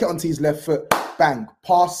to take it onto his left foot, bang,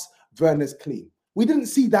 pass, Werner's clean. We didn't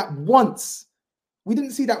see that once. We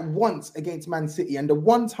didn't see that once against Man City, and the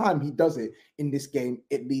one time he does it in this game,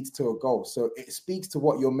 it leads to a goal. So it speaks to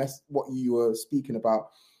what you were speaking about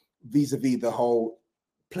vis-a-vis the whole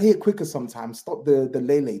play it quicker sometimes, stop the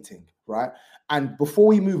lay-lating, right? And before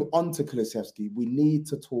we move on to Kulusevski, we need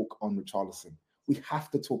to talk on Richarlison. We have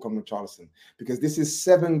to talk on Richarlison because this is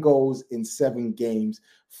 7 goals in 7 games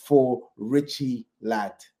for Richie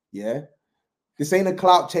Lad, yeah? This ain't a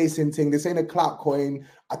clout chasing thing. This ain't a clout coin.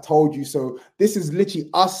 I told you so. This is literally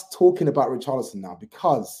us talking about Richarlison now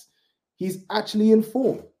because he's actually in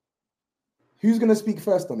form. Who's going to speak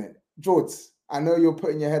first on it? George, I know you're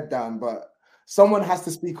putting your head down, but someone has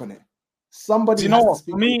to speak on it. Somebody. Do you know what?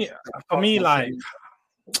 For me, like,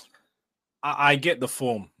 I get the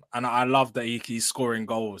form, and I love that he's scoring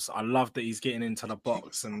goals. I love that he's getting into the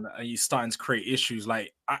box and he's starting to create issues.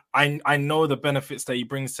 Like, I know the benefits that he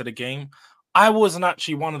brings to the game. I wasn't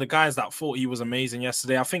actually one of the guys that thought he was amazing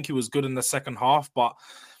yesterday. I think he was good in the second half, but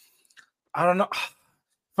I don't know.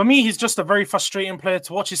 For me, he's just a very frustrating player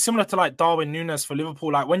to watch. He's similar to like Darwin Núñez for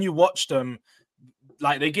Liverpool. Like when you watch them,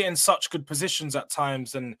 like they get in such good positions at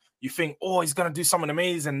times and you think, oh, he's going to do something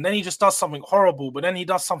amazing. Then he just does something horrible, but then he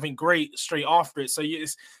does something great straight after it. So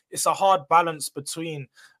it's a hard balance between.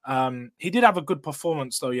 He did have a good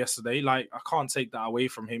performance though yesterday. Like I can't take that away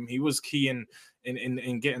from him. He was key in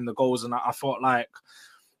getting the goals. And I thought like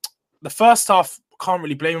the first half, can't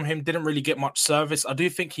really blame him. Didn't really get much service. I do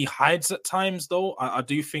think he hides at times, though. I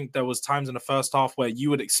do think there was times in the first half where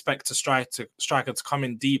you would expect a striker to come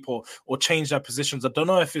in deep or change their positions. I don't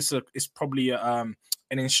know if it's probably an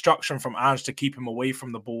instruction from Ange to keep him away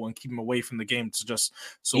from the ball and keep him away from the game to just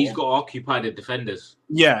He's got to occupy the defenders.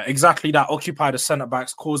 Yeah, exactly that. Occupy the centre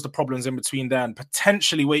backs, cause the problems in between there, and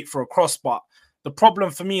potentially wait for a cross. But the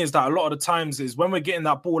problem for me is that a lot of the times is when we're getting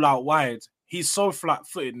that ball out wide, he's so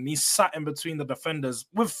flat-footed and he's sat in between the defenders.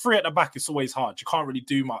 With 3 at the back, it's always hard. You can't really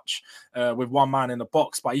do much with one man in the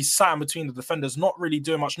box, but he's sat in between the defenders, not really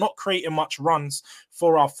doing much, not creating much runs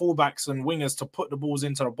for our fullbacks and wingers to put the balls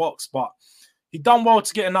into the box. But he done well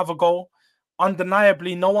to get another goal.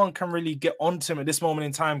 Undeniably, no one can really get onto him at this moment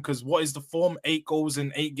in time because what is the form? 8 goals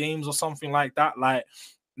in 8 games or something like that. Like,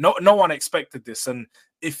 no one expected this. And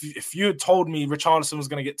if you had told me Richarlison was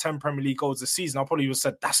going to get 10 Premier League goals this season, I probably would have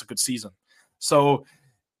said that's a good season. So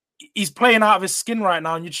he's playing out of his skin right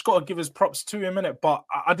now, and you just got to give his props to him in it. But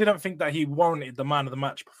I didn't think that he warranted the man of the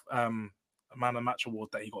match award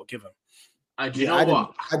that he got given. I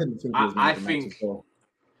didn't think he was man of the match as well.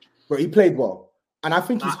 But he played well, and I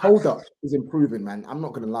think his hold up is improving, man. I'm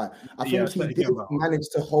not gonna lie. I think he did manage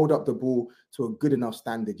to hold up the ball to a good enough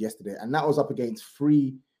standard yesterday, and that was up against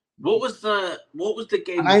 3. What was the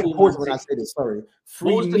game? I ain't paused when I said it. Sorry,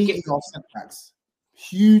 3 meaty centre backs.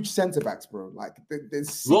 Huge centre backs, bro. Like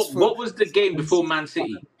there's what was the game before Man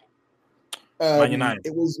City? Man United.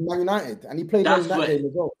 It was Man United, and he played well in that game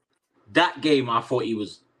as well. That game, I thought he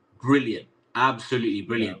was brilliant, absolutely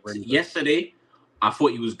brilliant. Yeah, really yesterday, I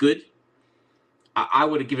thought he was good. I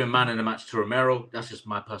would have given man of the match to Romero. That's just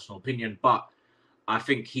my personal opinion, but I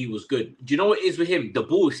think he was good. Do you know what it is with him? The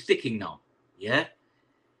ball is sticking now, yeah,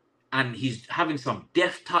 and he's having some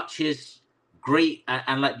deft touches. Great,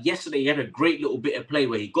 and like yesterday, he had a great little bit of play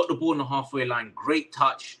where he got the ball on the halfway line, great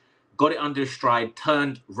touch, got it under his stride,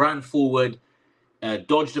 turned, ran forward,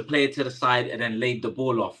 dodged the player to the side, and then laid the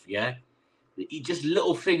ball off. Yeah, just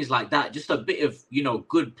little things like that, just a bit of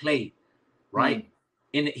good play, right?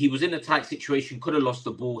 He was in a tight situation, could have lost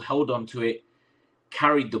the ball, held on to it,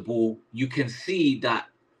 carried the ball. You can see that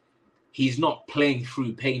he's not playing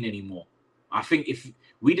through pain anymore. I think if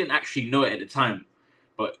we didn't actually know it at the time,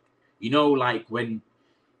 but like when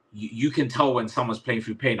you can tell when someone's playing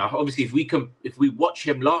through pain. Obviously, if we watch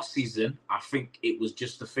him last season, I think it was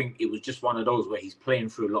just one of those where he's playing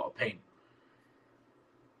through a lot of pain.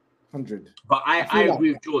 100. But I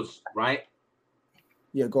agree with George, right?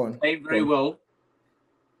 Yeah, go on. Playing very well,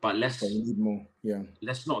 but we need more. Yeah.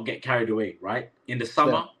 Let's not get carried away, right? In the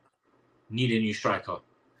summer, need a new striker.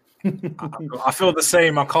 I feel the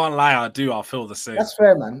same. I can't lie. I feel the same. That's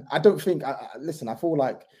fair, man. I don't think. Listen, I feel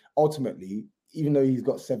like ultimately, even though he's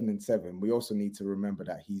got 7 and 7, we also need to remember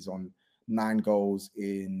that he's on 9 goals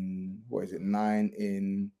in, what is it, 9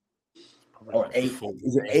 in, or Like 8,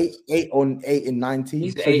 is it 8 in 19?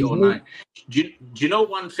 He's So 8 or 9. Do you know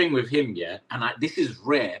one thing with him, yeah? And this is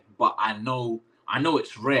rare, but I know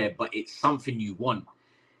it's rare, but it's something you want.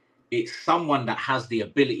 It's someone that has the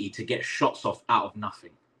ability to get shots off out of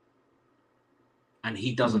nothing. And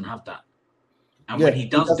he doesn't have that. And when he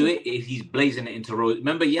does do it, he's blazing it into Rose.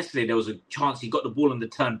 Remember yesterday, there was a chance he got the ball on the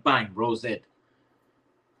turn, bang, Rose Ed.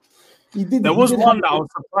 There was one that I was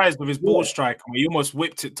surprised with his ball strike, where he almost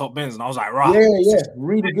whipped it top bins, and I was like, right. Yeah,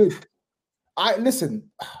 really good. I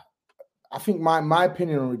think my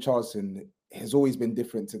opinion on Richarlison has always been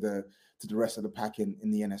different to the rest of the pack in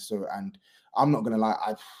the NSO, and I'm not gonna lie,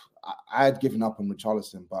 I had given up on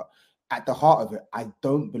Richarlison, but at the heart of it, I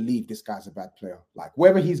don't believe this guy's a bad player. Like,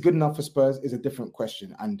 whether he's good enough for Spurs is a different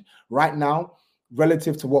question. And right now,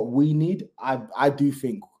 relative to what we need, I do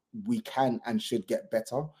think we can and should get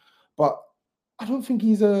better. But I don't think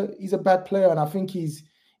he's a bad player, and I think he's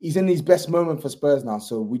in his best moment for Spurs now.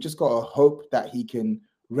 So we just got to hope that he can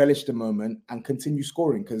relish the moment and continue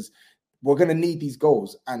scoring, because we're going to need these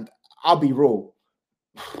goals. And I'll be real,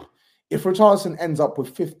 if Richarlison ends up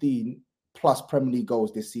with 15 plus Premier League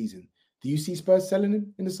goals this season, do you see Spurs selling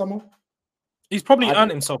him in the summer? He's probably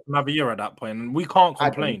earned himself another year at that point, and we can't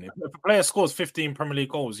complain. If a player scores 15 Premier League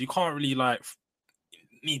goals, you can't really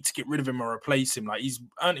need to get rid of him or replace him. Like, he's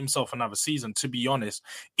earned himself another season, to be honest,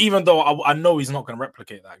 even though I know he's not going to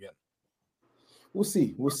replicate that again. We'll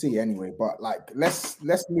see anyway. But let's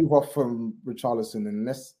move off from Richarlison, and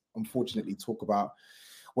let's unfortunately talk about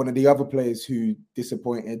one of the other players who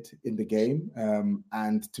disappointed in the game.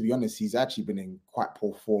 And to be honest, he's actually been in quite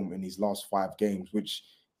poor form in his last 5 games, which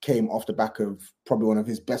came off the back of probably one of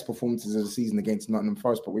his best performances of the season against Nottingham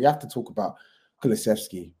Forest. But we have to talk about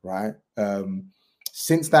Kulusevski, right?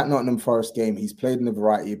 Since that Nottingham Forest game, he's played in a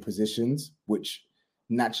variety of positions, which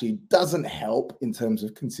naturally doesn't help in terms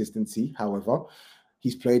of consistency. However,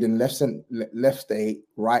 he's played in left 8,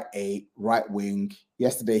 right 8, right wing.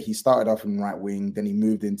 Yesterday, he started off in right wing, then he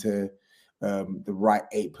moved into the right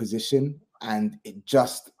 8 position, and it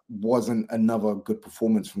just wasn't another good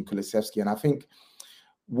performance from Kulusevski. And I think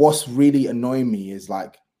what's really annoying me is,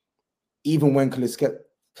 like, even when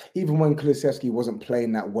Kulusevski wasn't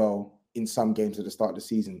playing that well in some games at the start of the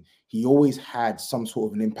season, he always had some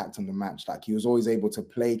sort of an impact on the match. Like, he was always able to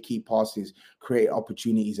play key passes, create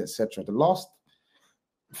opportunities, etc. The last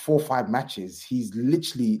 4 or 5 matches, he's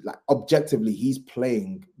literally, like, objectively, he's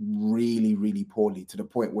playing really, really poorly, to the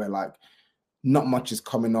point where, like, not much is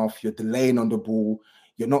coming off. You're delaying on the ball.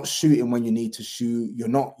 You're not shooting when you need to shoot. You're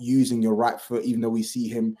not using your right foot, even though we see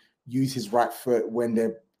him use his right foot when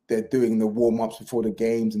they're doing the warm-ups before the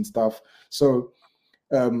games and stuff. So,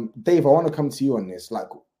 Dave, I want to come to you on this. Like,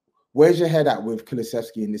 where's your head at with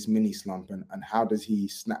Kulusevski in this mini slump, and how does he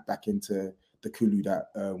snap back into the Kulu that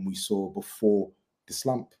we saw before the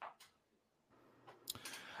slump?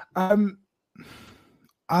 I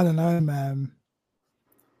don't know, man.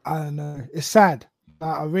 I don't know. It's sad.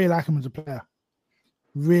 I really like him as a player.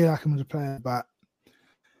 But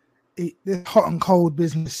this hot and cold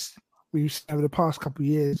business we've seen over the past couple of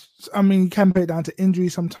years. I mean, you can put it down to injury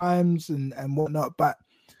sometimes and whatnot, but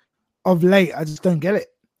of late, I just don't get it.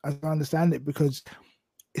 I don't understand it, because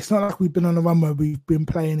it's not like we've been on a run where we've been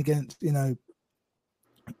playing against,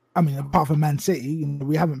 apart from Man City,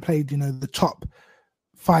 we haven't played, the top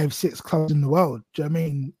 5-6 clubs in the world. Do you know what I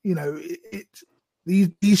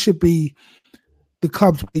mean? These should be the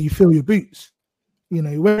clubs where you feel your boots.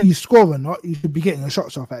 Whether you score or not, you should be getting your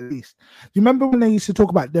shots off at least. Do you remember when they used to talk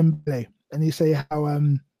about Dembele, and you say how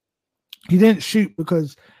he didn't shoot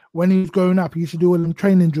because when he was growing up, he used to do all them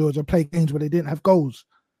training drills or play games where they didn't have goals,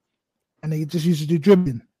 and they just used to do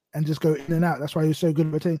dribbling and just go in and out. That's why he was so good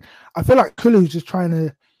at rotating. I feel like Kulu's just trying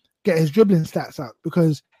to get his dribbling stats up,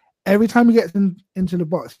 because every time he gets into the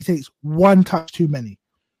box, he takes one touch too many.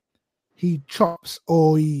 He chops,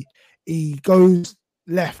 or he goes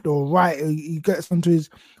left or right, or he gets onto he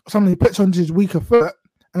puts onto his weaker foot,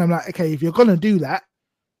 and I'm like, okay, if you're gonna do that,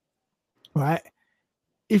 right?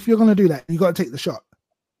 If you're gonna do that, you got to take the shot.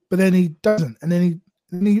 But then he doesn't, and then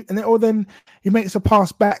he makes a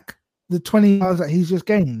pass back the 20 yards that he's just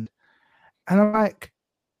gained, and I'm like,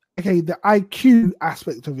 okay, the IQ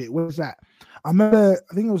aspect of it, where's that? I remember,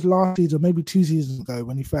 I think it was last season, or maybe 2 seasons ago,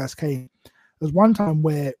 when he first came. There was one time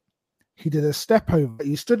where he did a step over.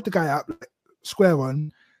 He stood the guy up, like, square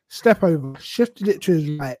on, step over, shifted it to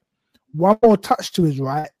his right, one more touch to his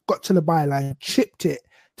right, got to the byline, chipped it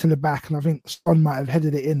to the back, and I think Son might have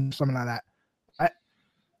headed it in, something like that. Right?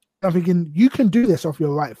 I'm thinking, you can do this off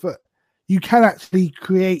your right foot. You can actually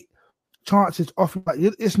create chances off.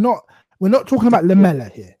 It's not We're not talking about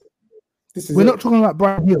Lamella here. We're not talking about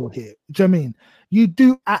Brian Hill here. Do you know what I mean? You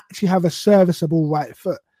do actually have a serviceable right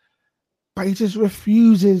foot, but he just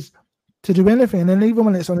refuses to do anything. And then even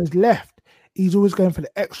when it's on his left, he's always going for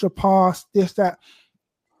the extra pass, this, that.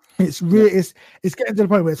 It's really, it's getting to the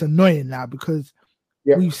point where it's annoying now because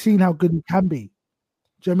we've seen how good he can be.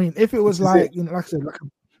 Do you know what I mean? If it was like I said,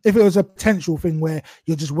 if it was a potential thing where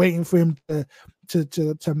you're just waiting for him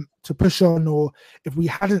to push on, or if we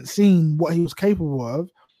hadn't seen what he was capable of,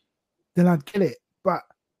 then I'd get it. But,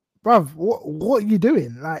 bruv, what are you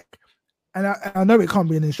doing? Like, and I know it can't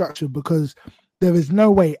be an instruction because there is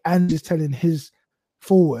no way Andy's telling his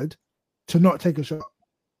forward to not take a shot,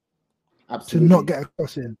 to not get a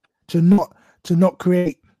cross in, to not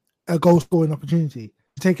create a goal scoring opportunity,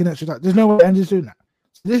 to take an extra shot. There's no way Andy's doing that.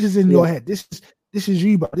 So this is in your head. This is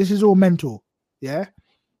you, but this is all mental. Yeah,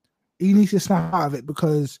 he needs to snap out of it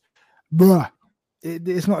because, bruh,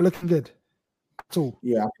 it's not looking good.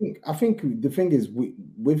 Yeah, I think the thing is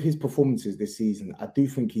with his performances this season, I do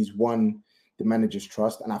think he's won the manager's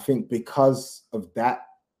trust, and I think because of that,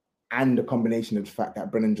 and the combination of the fact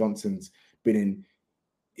that Brennan Johnson's been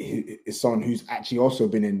is someone who's actually also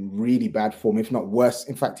been in really bad form, if not worse.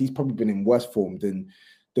 In fact, he's probably been in worse form than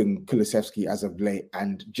Kulusevski as of late,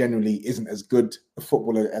 and generally isn't as good a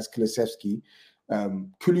footballer as Kulusevski.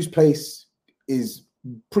 Kulu's place is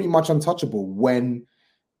pretty much untouchable when.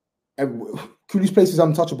 Kulu's place is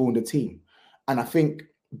untouchable in the team. And I think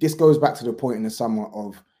this goes back to the point in the summer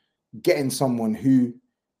of getting someone who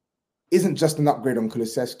isn't just an upgrade on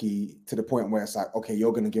Kulusevski to the point where it's like, okay,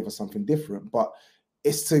 you're going to give us something different, but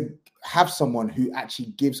it's to have someone who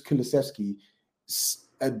actually gives Kulusevski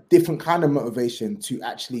a different kind of motivation to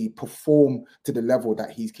actually perform to the level that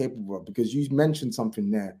he's capable of. Because you mentioned something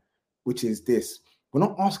there, which is this. We're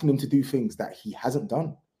not asking him to do things that he hasn't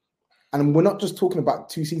done. And we're not just talking about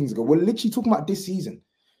 2 seasons ago. We're literally talking about this season.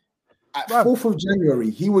 At 4th of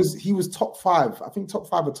January, he was top 5, I think top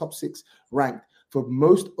 5 or top 6 ranked for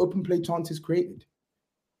most open play chances created.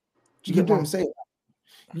 Do you get what I'm saying?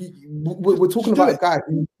 We're talking about a guy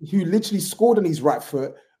who literally scored on his right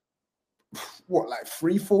foot, like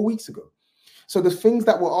 3-4 weeks ago. So the things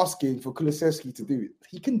that we're asking for Kulusevski to do,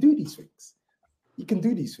 he can do these things. He can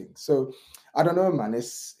do these things. So I don't know, man.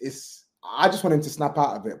 I just want him to snap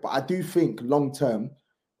out of it. But I do think long term,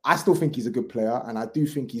 I still think he's a good player. And I do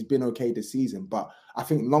think he's been okay this season. But I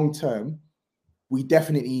think long term, we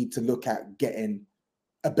definitely need to look at getting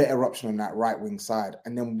a better option on that right wing side.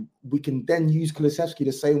 And then we can then use Kulusevski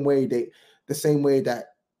the same way that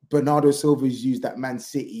Bernardo Silva's used at Man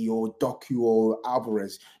City or Doku or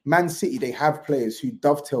Alvarez. Man City, they have players who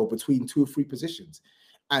dovetail between 2 or 3 positions.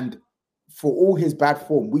 And for all his bad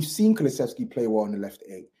form, we've seen Kulusevski play well on the left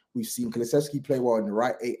 8. We've seen Kulusevski play well in the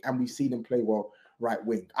right 8, and we've seen him play well right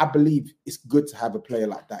wing. I believe it's good to have a player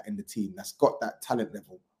like that in the team that's got that talent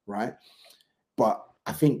level, right? But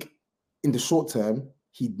I think in the short term,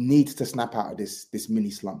 he needs to snap out of this mini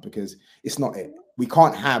slump because it's not it. We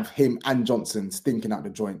can't have him and Johnson stinking out the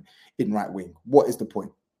joint in right wing. What is the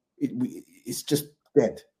point? It's just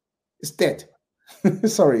dead. It's dead.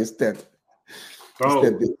 Sorry, it's dead. Bro,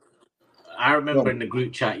 it's dead. I remember in the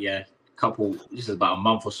group chat, this is about a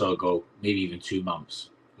month or so ago, maybe even 2 months.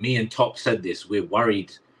 Me and Top said this. We're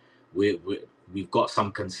worried. We've got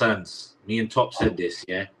some concerns. Me and Top said this.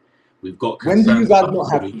 Yeah, we've got concerns. When do you guys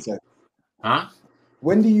not have concerns? Huh?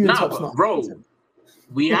 When do you and Top not? Bro,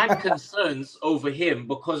 we had concerns over him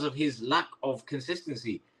because of his lack of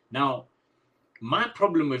consistency. Now, my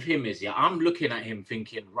problem with him is, I'm looking at him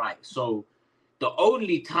thinking, right, so the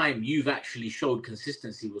only time you've actually showed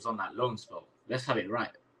consistency was on that loan spell. Let's have it right.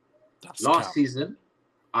 Last season,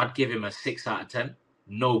 I'd give him a 6 out of 10.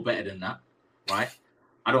 No better than that, right?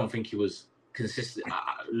 I don't think he was consistent.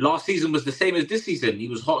 Last season was the same as this season. He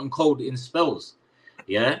was hot and cold in spells,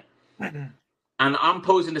 yeah? And I'm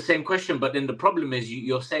posing the same question, but then the problem is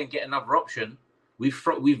you're saying get another option. We've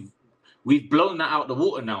blown that out the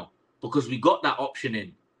water now because we got that option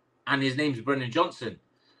in, and his name's Brennan Johnson.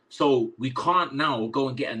 So we can't now go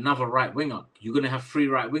and get another right winger. You're going to have 3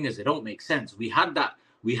 right wingers. It don't make sense. We had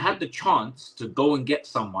the chance to go and get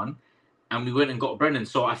someone, and we went and got Brennan.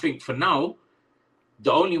 So I think for now,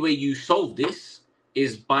 the only way you solve this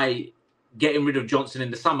is by getting rid of Johnson in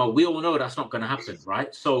the summer. We all know that's not going to happen,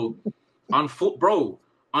 right? So,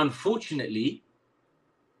 unfortunately,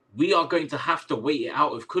 we are going to have to wait it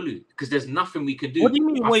out with Kulu because there's nothing we can do. What do you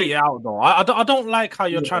mean wait it out, though? I don't like how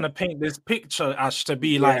you're trying to paint this picture, Ash, to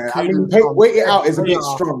be like Kulu. Wait it out is a bit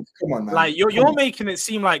strong. Come on, man. Like you're making it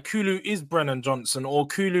seem like Kulu is Brennan Johnson or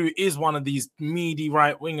Kulu is one of these meaty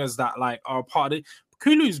right wingers that like are part of it.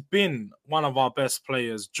 Kulu's been one of our best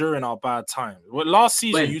players during our bad times. Well, last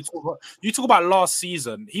season, you talk about last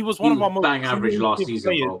season. He was one of our most bang average last season,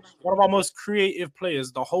 players, bro. one of our most creative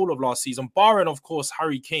players the whole of last season, barring of course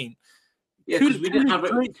Harry Kane. Yeah, because we didn't have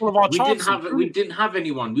we didn't have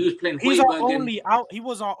anyone. We was playing. He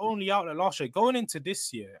was our only outlet last year. Going into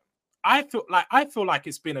this year, I feel like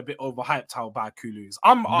it's been a bit overhyped how bad Kulu is.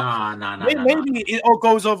 Maybe it all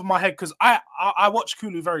goes over my head because I watch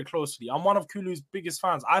Kulu very closely. I'm one of Kulu's biggest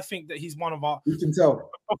fans. I think that he's one of our. You can tell.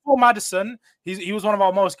 Before Maddison, he was one of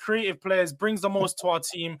our most creative players. Brings the most to our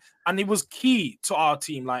team, and he was key to our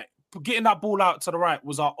team. Like getting that ball out to the right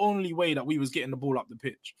was our only way that we was getting the ball up the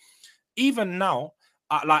pitch. Even now,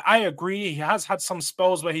 I agree, he has had some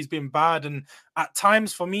spells where he's been bad, and at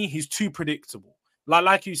times for me, he's too predictable.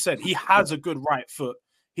 Like you said, he has a good right foot.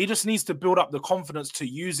 He just needs to build up the confidence to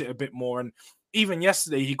use it a bit more. And even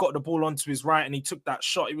yesterday, he got the ball onto his right and he took that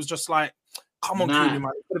shot. It was just like, come on, Kulu,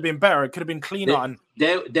 man. It could have been better. It could have been cleaner.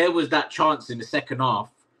 There was that chance in the second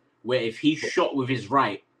half where if he shot with his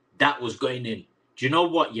right, that was going in. Do you know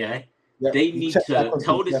what? Yeah, they need to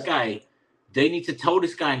tell this guy. They need to tell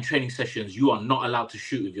this guy in training sessions, you are not allowed to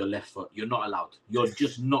shoot with your left foot. You're not allowed. You're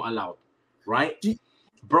just not allowed. Right?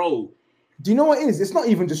 Bro. Do you know what it is? It's not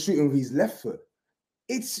even just shooting with his left foot.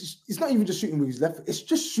 It's not even just shooting with his left foot. It's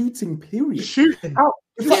just shooting, period. Shooting.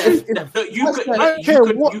 You could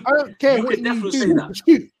definitely say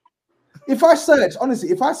that. If I search on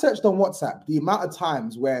WhatsApp, the amount of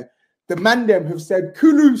times where the man them have said,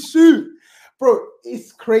 Kulu, shoot. Bro,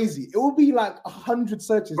 it's crazy. It will be like 100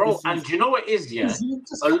 searches. Bro, and do you know what it is, yeah?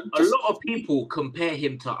 A lot of people compare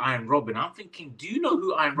him to Iron Robin. I'm thinking, do you know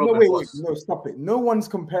who Iron Robin was? No, stop it. No one's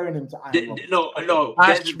comparing him to Iron Robin. No.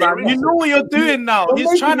 You know what you're doing now.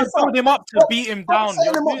 He's trying to build him up to beat him down.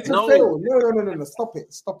 No, stop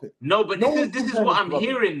it. No, but this is what I'm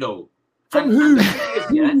hearing, though. From who? Who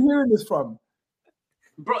are you hearing this from?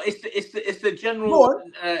 Bro, it's the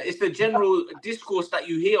general discourse that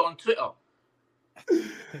you hear on Twitter.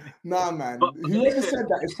 Nah, man. Whoever said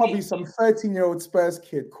that is probably some 13-year-old Spurs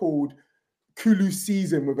kid called Kulu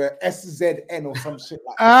Season with a SZN or some shit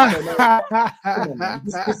like that. Come on, man.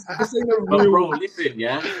 This ain't a real. Bro, listen,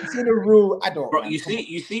 yeah. This ain't a real adult. Bro, man. you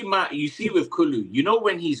see with Kulu, you know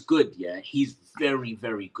when he's good, yeah, he's very,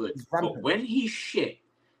 very good. But when he's shit,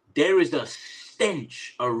 there is a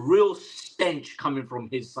real stench coming from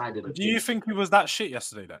his side of the pitch. Do you think he was that shit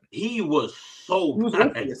yesterday then? He was so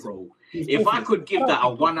bad, bro. If I could give that a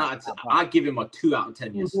 1 out of 10, I'd give him a 2 out of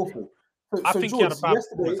 10 yesterday. I think he had a bad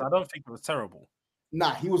performance. I don't think it was terrible.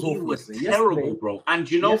 Nah, he was awful. He was terrible, bro.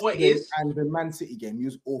 And you know what is? And the Man City game, he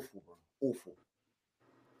was awful, bro.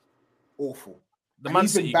 Awful. The Man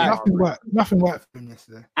City game, nothing worked for him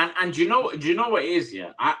yesterday. And do you know what it is?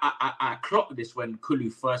 Yeah, I clocked this when Kulu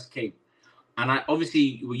first came. And I obviously,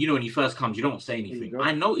 you know, when he first comes, you don't say anything.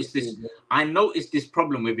 I noticed this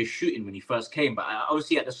problem with his shooting when he first came. But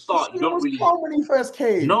obviously, at the start, you don't really. Calm when he first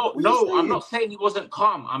came. No, I'm not saying he wasn't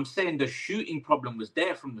calm. I'm saying the shooting problem was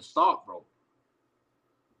there from the start, bro.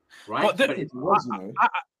 Right?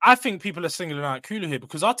 I think people are singling out Kulu here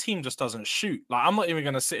because our team just doesn't shoot. Like, I'm not even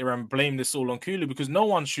going to sit here and blame this all on Kulu because no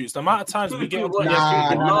one shoots. The amount of times we get onto the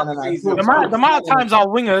amount of times our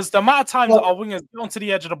wingers get onto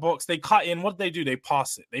the edge of the box, they cut in. What do? They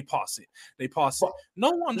pass it.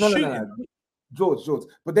 No one's shooting. No. George.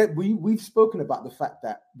 But then we've spoken about the fact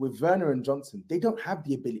that with Werner and Johnson, they don't have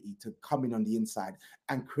the ability to come in on the inside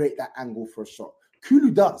and create that angle for a shot.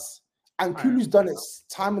 Kulu does. And Kulu's done it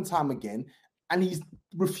time and time again, and he's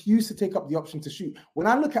refused to take up the option to shoot. When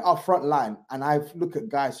I look at our front line and I look at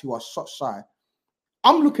guys who are shot shy,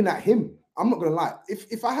 I'm looking at him. I'm not going to lie.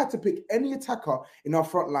 If I had to pick any attacker in our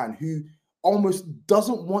front line who almost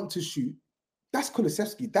doesn't want to shoot, that's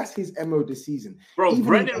Kulusevski. That's his MO this season. Bro,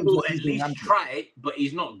 Brennan will at least try it, but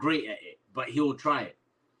he's not great at it. But he'll try it.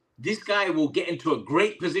 This guy will get into a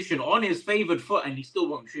great position on his favoured foot and he still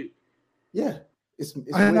won't shoot. Yeah.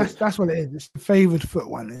 That's what it is. It's the favoured foot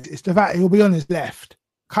one. It's the fact he'll be on his left,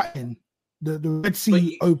 cutting the Red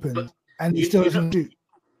Sea open, and he still doesn't shoot.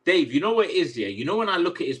 Dave, you know what it is, yeah? You know when I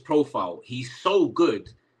look at his profile, he's so good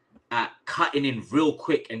at cutting in real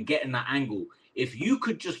quick and getting that angle. If you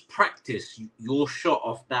could just practice your shot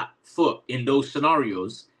off that foot in those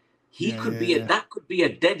scenarios, that could be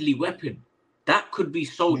a deadly weapon. That could be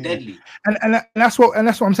so deadly. And that's what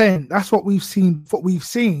I'm saying. That's what we've seen. What we've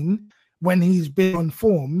seen. When he's been on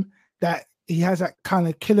form, that he has that kind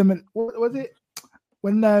of killerman. What was it?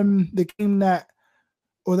 When the game that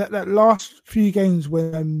last few games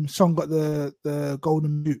when Son got the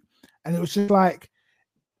golden boot, and it was just like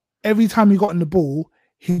every time he got on the ball,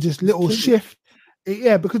 he just little shift.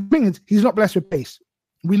 Yeah, because the thing is, he's not blessed with pace.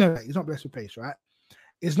 We know that he's not blessed with pace, right?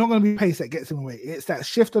 It's not going to be pace that gets him away. It's that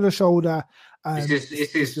shift of the shoulder,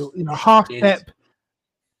 half step,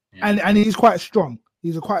 and he's quite strong.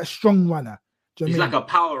 He's quite a strong runner. He's like a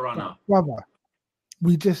power runner, brother.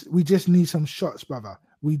 We just need some shots, brother.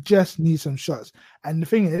 We just need some shots. And the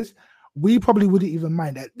thing is, we probably wouldn't even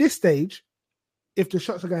mind at this stage if the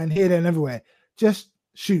shots are going here, there, and everywhere. Just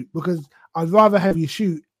shoot, because I'd rather have you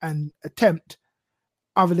shoot and attempt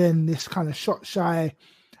other than this kind of shot shy.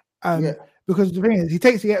 Because the thing is, he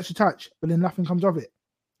takes the extra touch, but then nothing comes of it.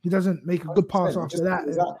 He doesn't make a good pass after that.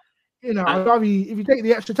 I'd rather if you take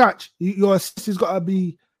the extra touch, your assist has got to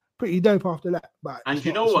be pretty dope after that. But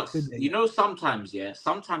you know what? Sometimes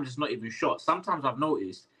it's not even shot. Sometimes I've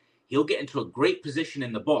noticed he'll get into a great position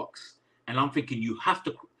in the box, and I'm thinking you have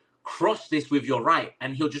to cross this with your right,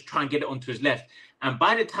 and he'll just try and get it onto his left. And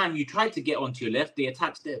by the time you try to get onto your left, the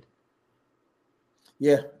attack's dead.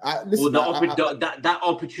 Yeah, that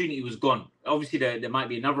opportunity was gone. Obviously, there might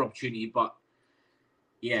be another opportunity, but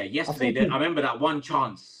yeah, yesterday I remember that one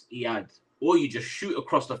chance he had, or you just shoot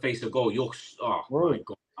across the face of goal. My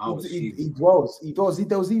God, he dwells.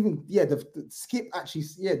 There was even the Skip actually.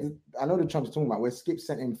 I know the Trump's talking about where Skip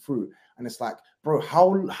sent him through, and it's like, bro,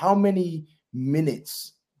 how many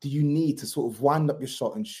minutes do you need to sort of wind up your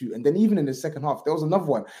shot and shoot? And then even in the second half, there was another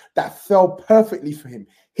one that fell perfectly for him.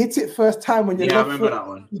 Hit it first time when you're left I remember foot. That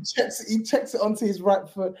one. He checks it onto his right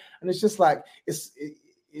foot, and it's just like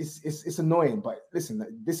it's annoying. But listen,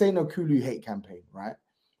 this ain't no Kulu hate campaign, right?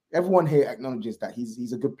 Everyone here acknowledges that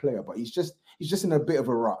he's a good player, but he's just in a bit of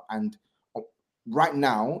a rut. And right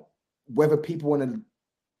now, whether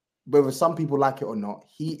some people like it or not,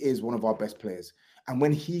 he is one of our best players. And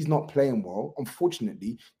when he's not playing well,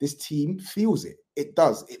 unfortunately, this team feels it. It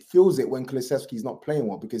does. It feels it when Kulusevski's not playing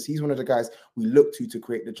well, because he's one of the guys we look to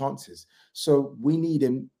create the chances. So we need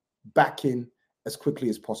him back in as quickly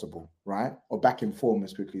as possible, right? Or back in form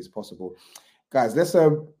as quickly as possible. Guys, let's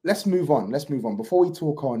move on. Let's move on. Before we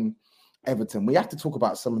talk on Everton, we have to talk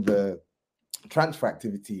about some of the transfer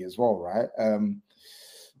activity as well, right?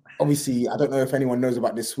 Obviously, I don't know if anyone knows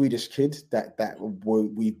about this Swedish kid that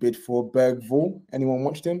we bid for, Bergvall. Anyone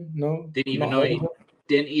watched him? No? Didn't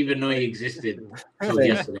even know he existed until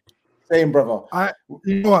yesterday. Same, brother.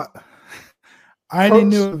 You know what? I only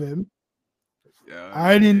knew of him.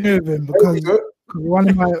 I only knew of him because one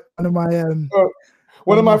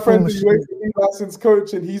of my friends is a licensed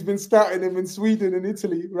coach, and he's been scouting him in Sweden and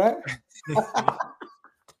Italy, right?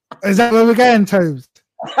 Is that where we're going, Tobes?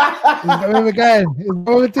 Is that where we're going? Is that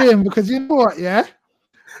what we're doing? Because you know what, yeah?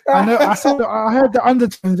 I heard the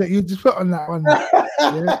undertones that you just put on that one.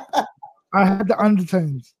 Yeah? I heard the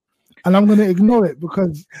undertones, and I'm going to ignore it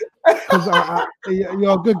because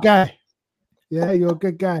you're a good guy. Yeah, you're a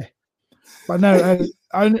good guy. But no,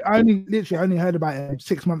 I only heard about it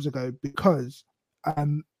 6 months ago because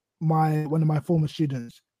one of my former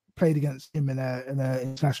students played against him in a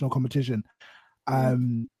international competition,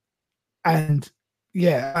 and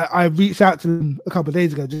yeah, I reached out to him a couple of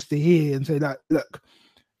days ago just to hear and say that, look,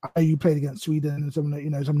 I know you played against Sweden and some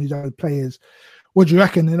of these other players. What do you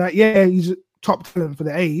reckon? And like, yeah, he's a top talent for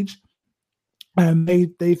the age.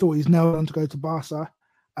 They thought he's nailed on to go to Barca.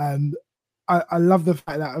 I love the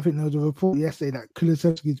fact that I think there was a report yesterday that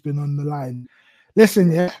Kulusevski's been on the line.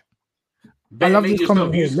 Listen, yeah, I love this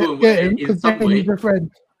comment here. Let's get him because he's a friend.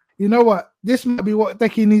 You know what? This might be what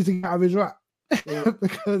Decky needs to get out of his rut.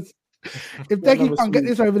 Because if Decky can't get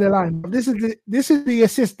this over the line, this is the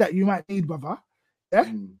assist that you might need, brother.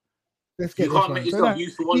 Yeah? Let's get you can't make yourself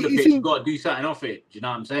useful on the pitch. You've got to do something off it. Do you know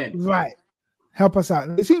what I'm saying? Right. Help us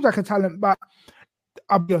out. It seems like a talent, but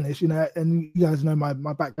I'll be honest, and you guys know my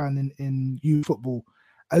background in youth football.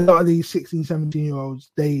 A lot of these 16,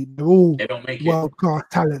 17-year-olds, they're all world-class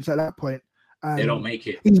talents at that point. They don't make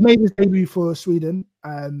it. He's made his debut for Sweden.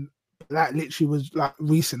 That literally was like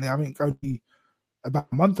recently, I think only about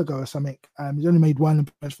a month ago or something. He's only made one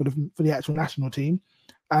appearance for the actual national team.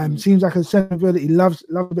 Seems like a centre ability. He loves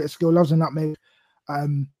a bit of skill, loves a nutmeg.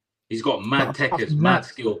 He's got mad techers, mad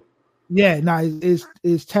skill. Yeah, no,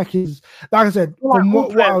 his tech is, like I said, from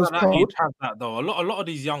what I was told. Have that though. A lot of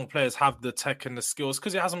these young players have the tech and the skills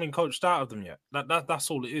because it hasn't been coached out of them yet.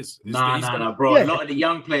 That's all it is. Nah, bro. Yeah. A lot of the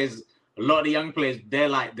young players, they're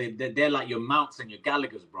like your Mounts and your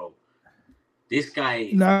Gallaghers, bro. This guy.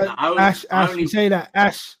 No, Ash, you say that.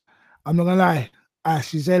 Ash, I'm not gonna lie.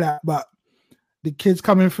 Ash, you say that, but the kids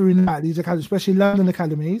coming through now, these academies, especially London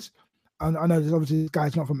academies. I know there's obviously this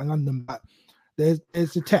guy's not from London, but there's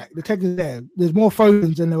the tech. The tech is there. There's more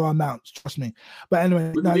Fodens than there are Mounts, trust me. But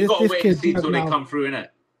anyway, we've got to wait and see until they come through, innit?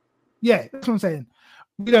 Yeah, that's what I'm saying.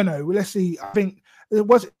 We don't know. Well, let's see. I think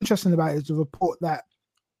what's interesting about it is the report that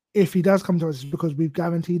if he does come to us, it's because we've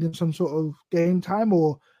guaranteed him some sort of game time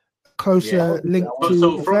or closer link to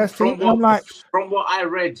the first team. From what I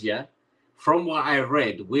read,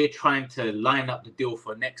 we're trying to line up the deal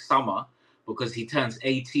for next summer because he turns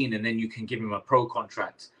 18 and then you can give him a pro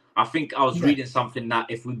contract. I think I was reading something that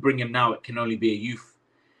if we bring him now, it can only be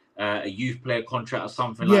a youth player contract or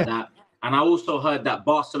something like that. And I also heard that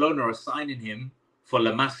Barcelona are signing him for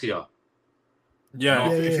La Masia.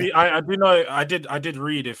 I do know. I did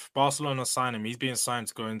read if Barcelona sign him, he's being signed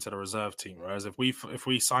to go into the reserve team. Whereas if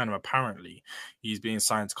we sign him, apparently he's being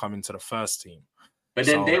signed to come into the first team. But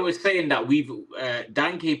then they were saying that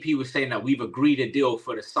Dan KP was saying that we've agreed a deal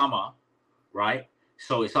for the summer, right?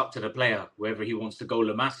 So it's up to the player whether he wants to go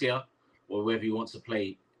La Masia or whether he wants to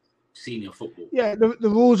play senior football. Yeah, the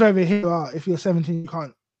rules over here are if you're 17, you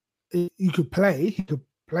can't. You could play. He could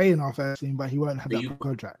play in our first team, but he won't have that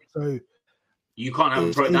contract. So you can't have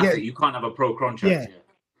a pro. You can't have a pro contract. Yeah.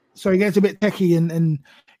 So he gets a bit techie, and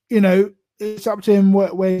you know it's up to him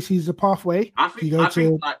where he sees the pathway. I think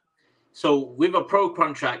so with a pro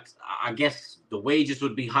contract, I guess the wages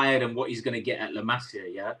would be higher than what he's going to get at La Masia.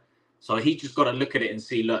 Yeah. So he just got to look at it and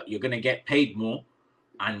see, look, you're going to get paid more.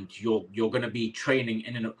 And you're going to be training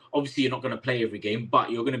in and obviously you're not going to play every game,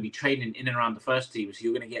 but you're going to be training in and around the first team, so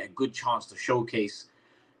you're going to get a good chance to showcase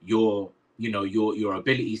your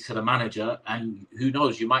abilities to the manager, and who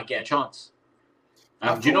knows, you might get a chance.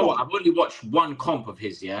 Do you know what? I've only watched one comp of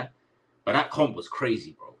his, but that comp was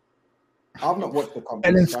crazy, bro. I've not watched the comp.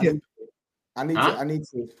 And then skip. I need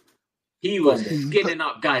to. He was skinning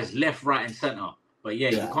up guys left, right, and center, but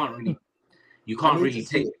you can't really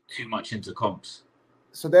take too much into comps.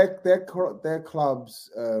 So their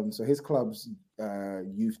clubs, so his club's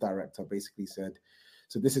youth director basically said,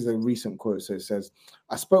 so this is a recent quote. So it says,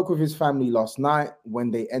 I spoke with his family last night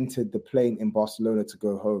when they entered the plane in Barcelona to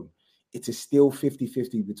go home. It is still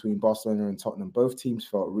 50-50 between Barcelona and Tottenham. Both teams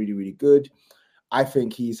felt really, really good. I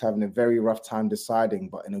think he's having a very rough time deciding,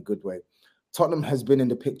 but in a good way. Tottenham has been in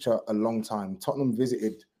the picture a long time. Tottenham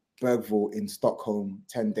visited Bergvall in Stockholm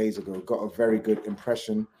 10 days ago, got a very good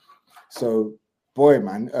impression. So boy,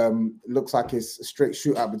 man, looks like it's a straight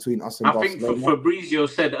shootout between us and Barcelona. I think Fabrizio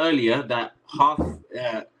said earlier that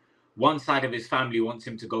one side of his family wants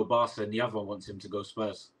him to go Barca and the other wants him to go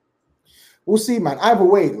Spurs. We'll see, man. Either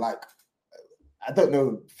way, I don't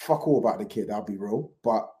know fuck all about the kid, I'll be real.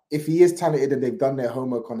 But if he is talented and they've done their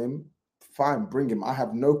homework on him, fine, bring him. I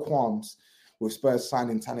have no qualms with Spurs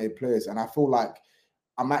signing talented players. And I feel like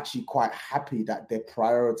I'm actually quite happy that they're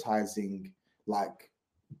prioritizing,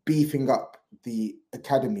 beefing up the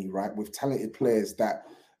academy, right, with talented players that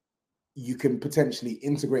you can potentially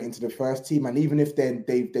integrate into the first team. And even if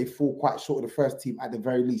they fall quite short of the first team, at the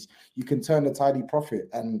very least, you can turn a tidy profit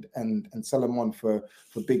and sell them on for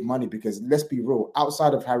big money. Because let's be real,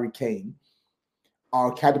 outside of Harry Kane,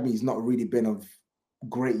 our academy's not really been of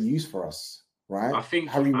great use for us, right? I think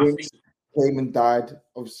Harry Winks came and died.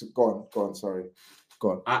 Obviously, go on. Sorry,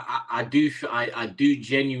 go on. I do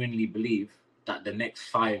genuinely believe that the next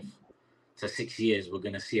 5 to 6 years we're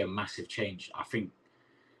going to see a massive change. I think,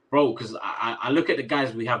 bro, because I look at the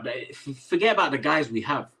guys we have. Forget about the guys we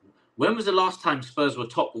have. When was the last time Spurs were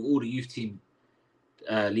top of all the youth team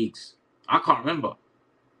leagues? I can't remember.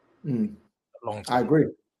 A long time.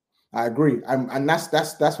 I agree. And that's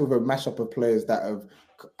with a mashup of players that have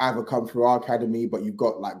either come through our academy, but you've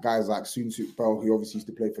got guys like Soon-Suk Bell, who obviously used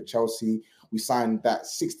to play for Chelsea. We signed that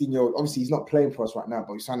 16-year-old. Obviously, he's not playing for us right now,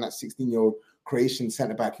 but we signed that 16-year-old Croatian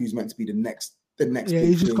centre back who's meant to be the next. Yeah,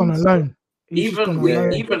 he's just gone alone. We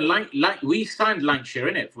signed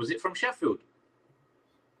Lancashire, innit? Was it from Sheffield?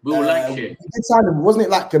 Will Lancashire. We did sign him. Wasn't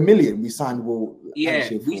it $1 million? We signed Will.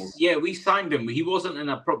 We signed him. He wasn't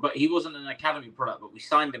he wasn't an academy product, but we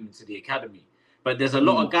signed him into the academy. But there's a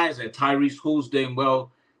lot of guys there. Tyrese Hall's doing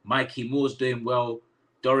well. Mikey Moore's doing well.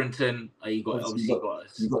 Dorrington, you got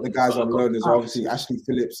the guys on loan as well. Obviously, Ashley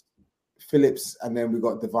Phillips, and then we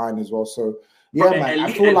got Divine as well. So yeah, man,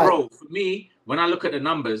 I feel like, bro, for me, when I look at the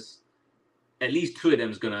numbers, at least 2 of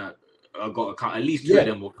them's gonna at least 2 of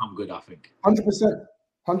them will come good. I think 100%,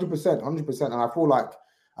 and I feel like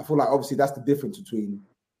obviously that's the difference between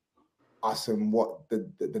us and what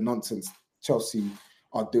the nonsense Chelsea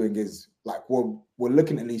are doing is we're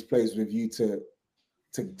looking at these players with you to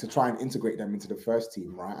try and integrate them into the first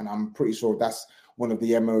team, right? And I'm pretty sure that's one of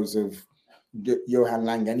the MOs of Johan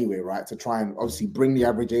Lang anyway, right? To try and obviously bring the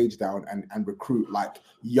average age down and recruit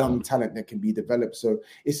young talent that can be developed. So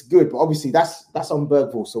it's good, but obviously that's on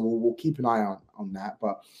Bergvall, so we'll keep an eye on that.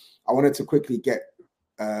 But I wanted to quickly get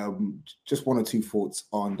just 1 or 2 thoughts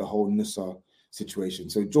on the whole Nusa situation.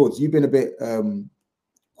 So George, you've been a bit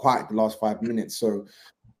quiet the last 5 minutes. So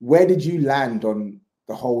where did you land on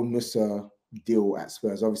the whole Nusa deal at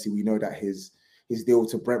Spurs? Obviously, we know that his deal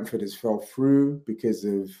to Brentford has fell through because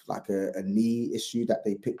of like a knee issue that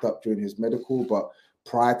they picked up during his medical. But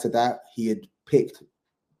prior to that, he had picked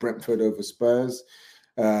Brentford over Spurs.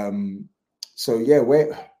 So yeah,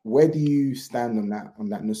 where do you stand on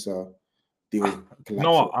that Nusa deal?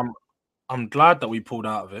 No, I'm glad that we pulled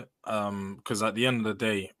out of it. Because at the end of the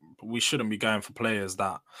day, we shouldn't be going for players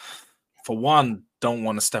that, for one, don't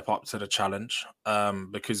want to step up to the challenge.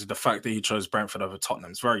 Because the fact that he chose Brentford over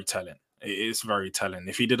Tottenham is very telling. It is very telling.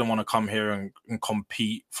 If he didn't want to come here and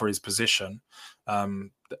compete for his position,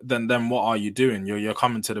 then what are you doing? You're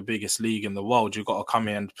coming to the biggest league in the world. You've got to come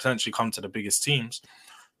here and potentially come to the biggest teams.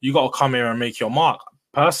 You got to come here and make your mark.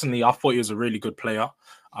 Personally, I thought he was a really good player.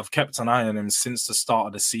 I've kept an eye on him since the start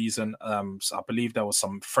of the season. So I believe there was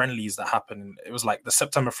some friendlies that happened. It was like the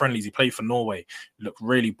September friendlies. He played for Norway. He looked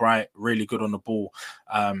really bright, really good on the ball.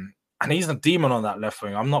 And he's a demon on that left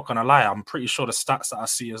wing. I'm not going to lie. I'm pretty sure the stats that I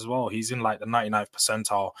see as well, he's in like the 99th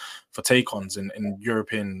percentile for take-ons in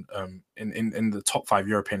European, in the top 5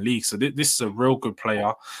 European leagues. So this is a real good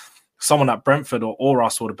player. Someone that Brentford or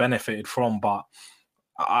us would have benefited from, but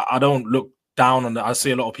I don't look down on that. I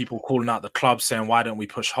see a lot of people calling out the club saying, why don't we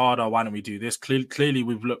push harder? Why don't we do this? Clearly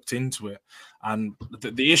we've looked into it. And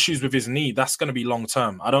the issues with his knee, that's going to be long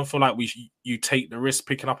term. I don't feel like you take the risk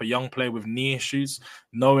picking up a young player with knee issues,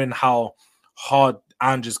 knowing how hard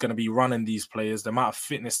Ange is going to be running these players, the amount of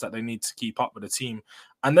fitness that they need to keep up with the team,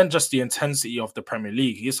 and then just the intensity of the Premier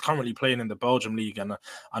League. He's currently playing in the Belgium League, and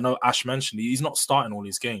I know Ash mentioned he's not starting all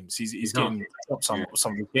his games. He's getting some of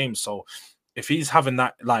the games. So if he's having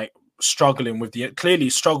that, like, struggling with clearly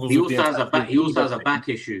struggles with the he also has a back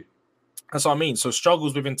issue. That's what I mean. So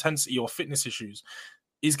struggles with intensity or fitness issues,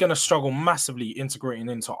 he's going to struggle massively integrating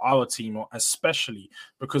into our team, especially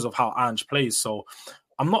because of how Ange plays. So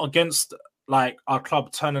I'm not against like our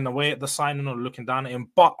club turning away at the signing or looking down at him,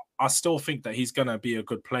 but I still think that he's going to be a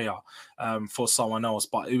good player for someone else.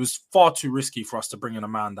 But it was far too risky for us to bring in a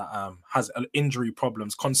man that has injury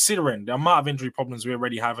problems, considering the amount of injury problems we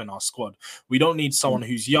already have in our squad. We don't need someone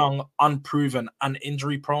who's young, unproven, and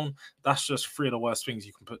injury prone. That's just 3 of the worst things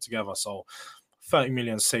you can put together. So 30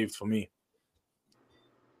 million saved for me.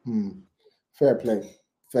 Fair play.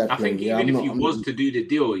 I think even if he was to do the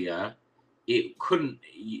deal, it couldn't.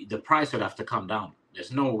 The price would have to come down.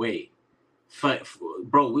 There's no way.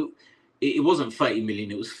 Bro, it wasn't 30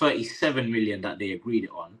 million. It was 37 million that they agreed it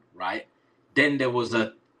on, right? Then there was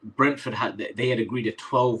Brentford had agreed a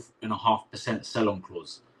 12.5% sell-on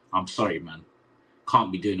clause. I'm sorry, man.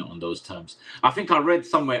 Can't be doing it on those terms. I think I read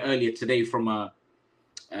somewhere earlier today from a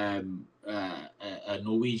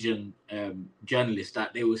Norwegian journalist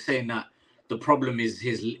that they were saying that the problem is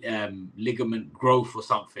his ligament growth or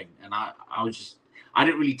something. And I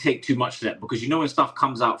didn't really take too much to that, because when stuff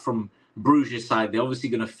comes out from Bruges' side, they're obviously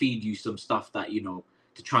going to feed you some stuff that,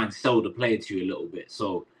 to try and sell the player to you a little bit.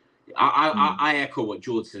 So I echo what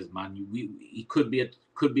George says, man. He could be a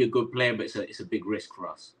good player, but it's a big risk for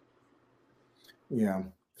us. Yeah,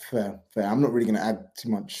 fair. I'm not really going to add too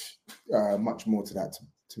much more to that,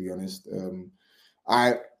 to be honest.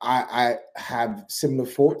 I have similar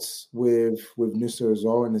thoughts with Nusa as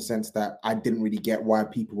well, in the sense that I didn't really get why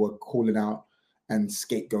people were calling out and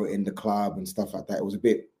scapegoating the club and stuff like that. It was a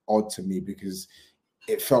bit odd to me, because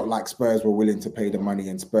it felt like Spurs were willing to pay the money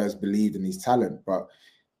and Spurs believed in his talent, but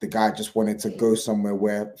the guy just wanted to go somewhere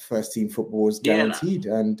where first team football was guaranteed.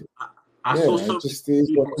 And I saw so many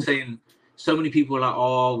people saying, so many people were like,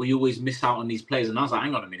 oh, we always miss out on these players. And I was like,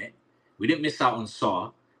 hang on a minute. We didn't miss out on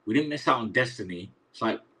Sarr. We didn't miss out on Destiny. It's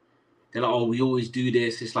like, they're like, oh, we always do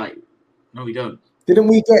this. It's like, no, we don't. Didn't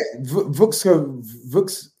we get Vuskovic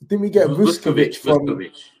from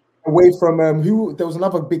away from who? There was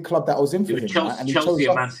another big club that was in for him, Chelsea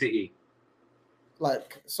and Man City.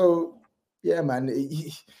 Like, so, yeah, man,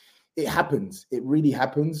 it happens. It really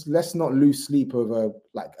happens. Let's not lose sleep over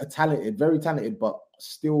like a talented, very talented, but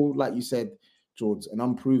still, like you said, George, an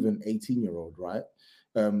unproven 18-year-old, right?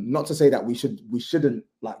 Not to say that we shouldn't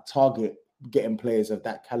like target getting players of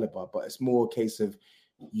that caliber, but it's more a case of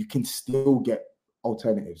you can still get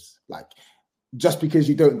alternatives. Like, just because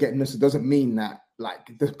you don't get Nusa doesn't mean that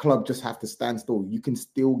like the club just have to stand still. You can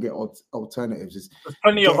still get alternatives. There's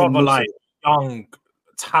plenty of other like young,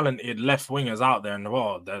 talented left wingers out there in the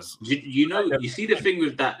world. There's you see the thing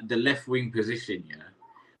with the left wing position,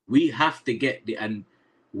 we have to get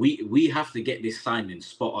we have to get this signing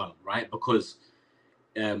spot on, right? Because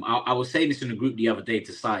I was saying this in a group the other day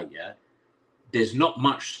to side, there's not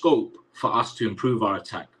much scope for us to improve our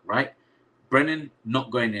attack, right? Brennan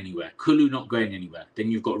not going anywhere. Kulu not going anywhere.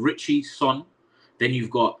 Then you've got Richie, Son. Then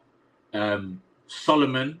you've got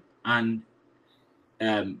Solomon and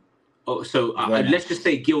let's just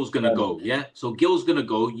say Gil's gonna go. Yeah, so Gil's gonna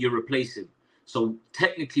go. You replace him. So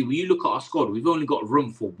technically, when you look at our squad, we've only got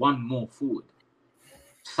room for one more forward.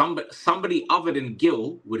 Somebody other than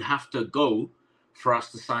Gil would have to go for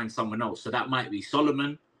us to sign someone else. So that might be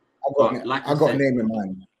Solomon. I got a name in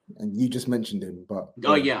mind, and you just mentioned him. But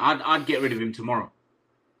I'd get rid of him tomorrow.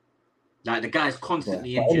 Like, the guy's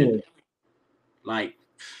constantly injured. Anyway. Like,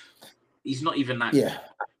 he's not even that. Yeah.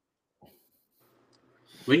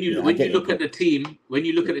 When you look at the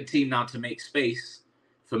team now to make space,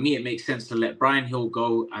 for me it makes sense to let Brian Hill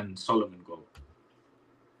go and Solomon go.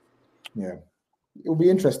 Yeah. It'll be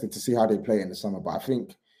interesting to see how they play in the summer, but I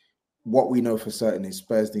think what we know for certain is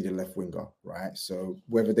Spurs need a left winger, right? So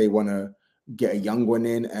whether they want to get a young one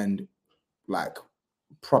in and like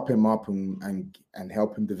prop him up and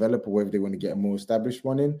help him develop, or whether they want to get a more established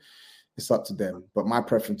one in, it's up to them. But my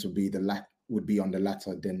preference would be on the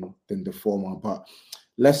latter than the former. But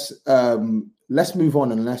let's move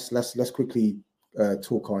on, and let's quickly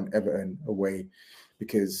talk on Everton away,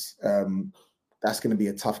 because that's going to be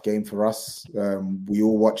a tough game for us. We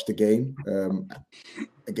all watched the game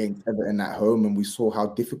against Everton at home, and we saw how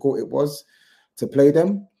difficult it was to play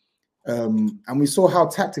them. And we saw how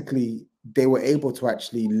tactically they were able to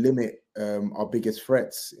actually limit our biggest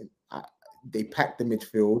threats. They packed the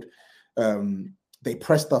midfield. They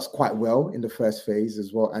pressed us quite well in the first phase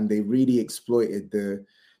as well, and they really exploited the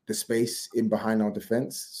space in behind our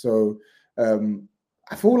defense. So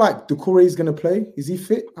I feel like Doucouré is going to play. Is he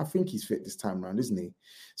fit? I think he's fit this time around, isn't he?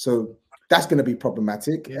 So that's going to be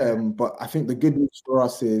problematic. Yeah. But I think the good news for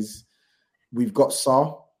us is we've got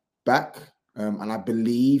Sarr back, and I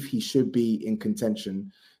believe he should be in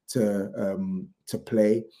contention to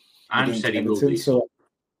play. I'm said he will be. So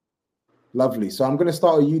lovely. So I'm going to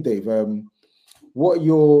start with you, Dave. What are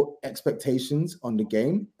your expectations on the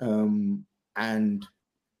game? And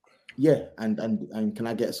can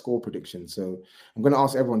I get a score prediction? So I'm going to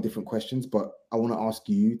ask everyone different questions, but I want to ask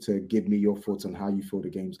you to give me your thoughts on how you feel the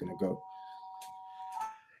game's going to go.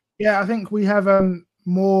 Yeah, I think we have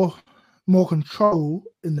more control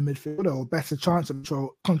in the midfield, or better chance of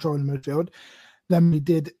control in the midfield than we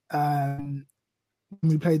did when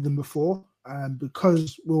we played them before,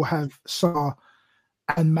 because we'll have Sarr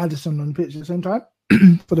and Maddison on the pitch at the same time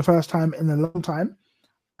for the first time in a long time.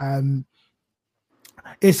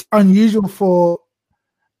 It's unusual for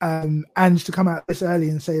Ange to come out this early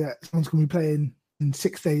and say that someone's going to be playing in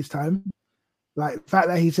 6 days' time. Like, the fact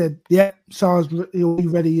that he said, yeah, he'll be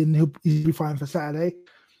ready and he'll be fine for Saturday.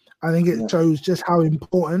 I think it shows just how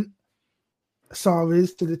important Sarr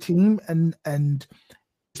is to the team, and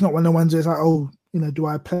it's not one of the ones where it's like, oh, do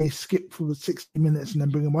I play skip for 60 minutes and then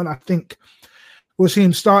bring him on? I think we'll see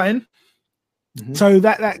him starting. Mm-hmm. So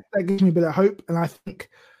that gives me a bit of hope. And I think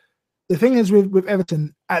the thing is with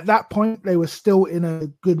Everton, at that point, they were still in a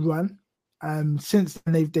good run. Since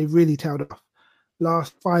then, they've really tailed off.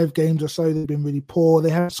 Last 5 games or so, they've been really poor.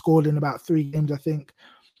 They haven't scored in about 3 games, I think.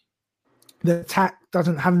 The attack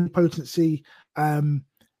doesn't have any potency. And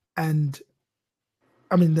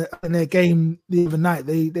I mean, in their game the other night,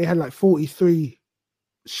 they had like 43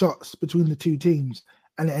 shots between the two teams,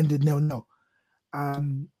 and it ended 0-0.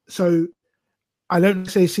 So I don't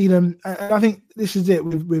say see them. I think this is it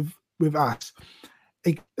with us.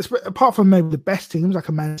 Apart from maybe the best teams like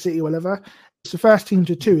a Man City or whatever, it's the first team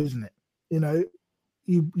to 2, isn't it?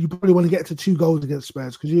 You probably want to get to 2 goals against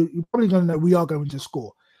Spurs, because you're probably going to know we are going to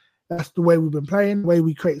score. That's the way we've been playing, the way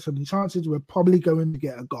we create so many chances. We're probably going to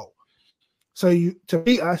get a goal. So to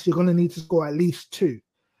beat us, you're going to need to score at least 2.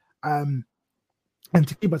 And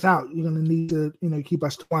to keep us out, you're going to need to, keep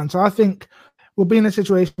us to 1. So I think we'll be in a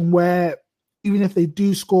situation where even if they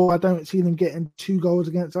do score, I don't see them getting 2 goals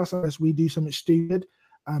against us unless we do something stupid,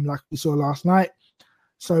 like we saw last night.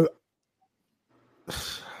 So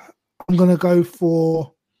I'm going to go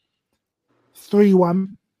for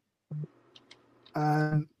 3-1.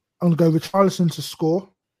 I'm going to go with Richarlison to score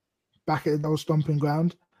back at the old stomping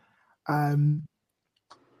ground. You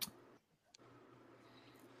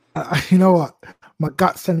know what? My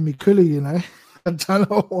gut's telling me Kulu, I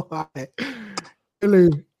don't know why.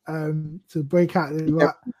 Kulu to break out the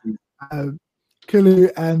right. Kulu,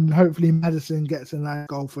 and hopefully Maddison gets a nice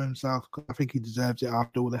goal for himself, because I think he deserves it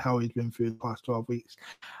after all the hell he's been through the past 12 weeks.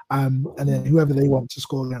 And then whoever they want to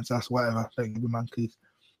score against us, whatever, don't give the monkeys.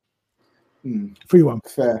 3-1.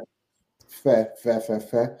 Fair.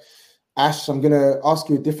 Ash, I'm going to ask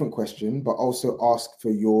you a different question, but also ask for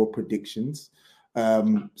your predictions.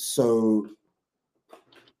 So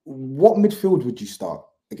what midfield would you start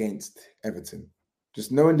against Everton?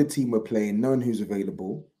 just knowing the team we're playing, knowing who's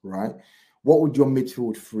available, right? What would your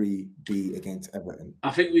midfield three be against Everton?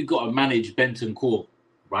 I think we've got to manage Benton Core,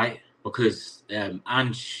 right? Because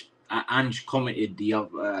Ange commented the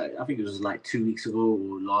other, I think it was like 2 weeks ago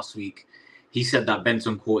or last week. He said that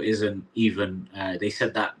Benton Core isn't even. They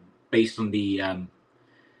said that based on the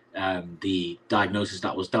diagnosis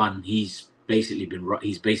that was done, he's basically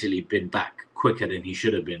been back quicker than he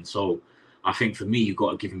should have been. So I think for me, you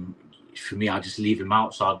got to give him. For me, I just leave him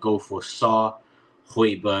out. So I'd go for Sarr,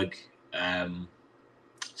 Højbjerg,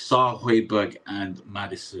 and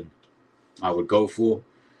Maddison. I would go for.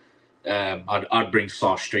 I'd bring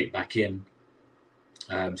Sarr straight back in.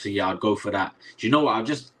 So yeah, I'd go for that. Do you know what?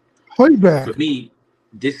 Højbjerg. For me,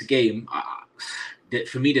 this game,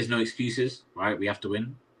 for me, there's no excuses. Right, we have to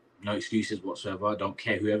win. No excuses whatsoever. I don't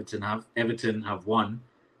care who Everton have. Everton have won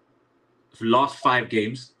the last 5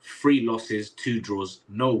 games, 3 losses, 2 draws,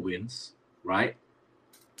 no wins. Right,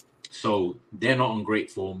 so they're not on great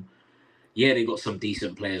form. Yeah, they got some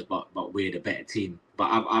decent players, but we're the better team.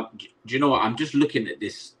 But do you know what? I'm just looking at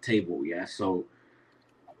this table. Yeah, so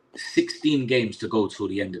 16 games to go till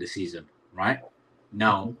the end of the season. Right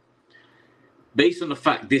now, based on the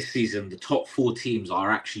fact this season the top 4 teams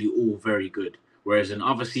are actually all very good. Whereas in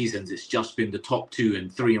other seasons, it's just been the top 2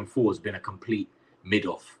 and 3 and 4 has been a complete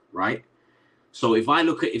mid-off, right? So if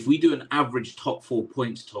we do an average top 4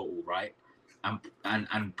 points total, right,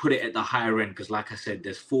 and put it at the higher end, because like I said,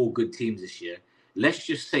 there's 4 good teams this year. Let's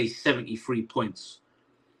just say 73 points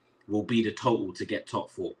will be the total to get top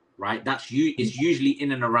 4, right? It's usually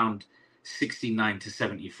in and around 69 to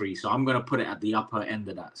 73. So I'm going to put it at the upper end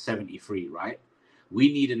of that, 73, right?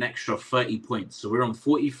 We need an extra 30 points. So we're on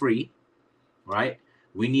 43. Right,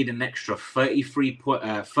 we need an extra 30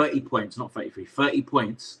 points, not 33, 30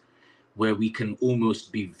 points, where we can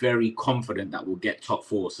almost be very confident that we'll get top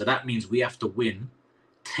 4. So that means we have to win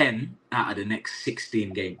 10 out of the next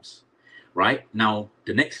 16 games. Right now,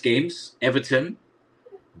 the next games: Everton,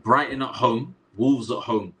 Brighton at home, Wolves at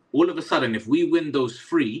home. All of a sudden, if we win those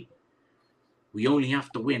 3, we only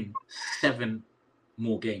have to win 7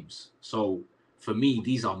 more games. So for me,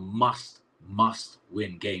 these are must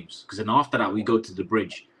win games, because then after that we go to the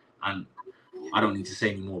bridge, and I don't need to say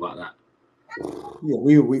any more about that. Yeah,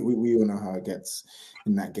 we all know how it gets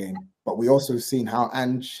in that game, but we also seen how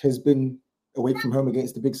Ange has been away from home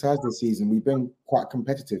against the big sides this season. We've been quite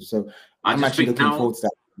competitive, so I'm actually looking forward to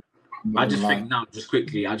that. I just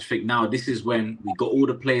think now this is when we got all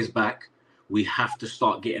the players back. We have to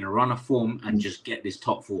start getting a run of form and just get this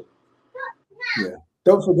top 4. Yeah.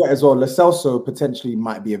 Don't forget as well, Lo Celso potentially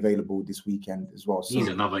might be available this weekend as well. So he's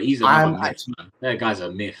another myth, man. That guy's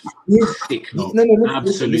a myth. Sick note.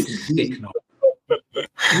 Absolute sick note.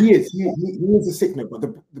 He is a sick note. But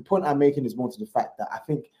the point I'm making is more to the fact that I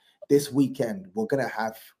think this weekend we're going to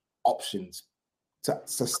have options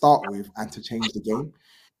to start with and to change the game.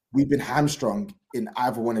 We've been hamstrung in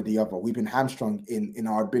either one or the other. We've been hamstrung in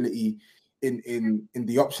our ability in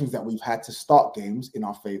the options that we've had to start games in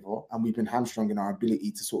our favor, and we've been hamstrung in our ability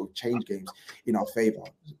to sort of change games in our favor.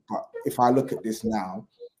 But if I look at this now,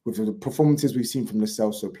 with the performances we've seen from Lo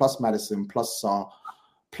Celso, plus Maddison, plus Sarr,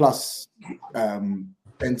 plus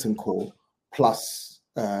Bentancur, plus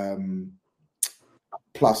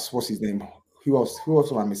what's his name? Who else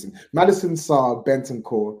am I missing? Maddison, Sarr,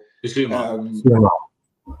 Bentancur,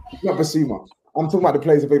 not Basuma. I'm talking about the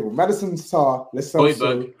players available. Maddison, Sarr, Lo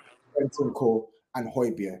Celso, Bentancur, and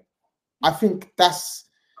Højbjerg. I think that's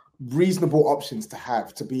reasonable options to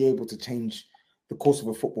have to be able to change the course of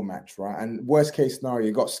a football match, right? And worst case scenario,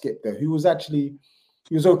 you got Skip there, who was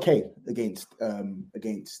okay against.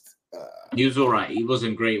 He was all right. He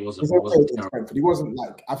wasn't great. He wasn't but he wasn't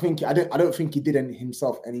like. I don't think he did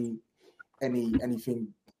himself anything.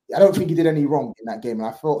 I don't think he did any wrong in that game, and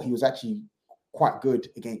I thought he was actually quite good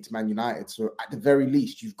against Man United. So at the very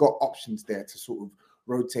least, you've got options there to sort of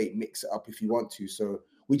rotate, mix it up if you want to. So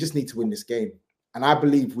we just need to win this game, and I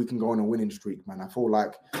believe we can go on a winning streak, man. I feel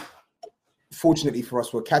like, fortunately for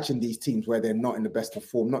us, we're catching these teams where they're not in the best of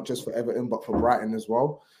form, not just for Everton but for Brighton as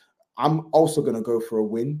well. I'm also going to go for a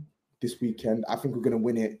win this weekend. I think we're going to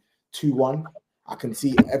win it 2-1. I can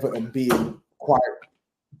see Everton being quite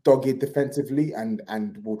dogged defensively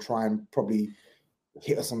and will try and probably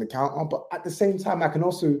hit us on the counter. But at the same time, I can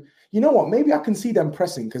also, you know what, maybe I can see them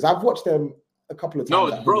pressing, because I've watched them a couple of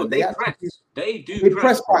times. No, bro, they press. They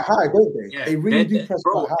press quite high, don't they? Yeah, they really do press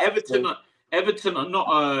quite high. Everton are not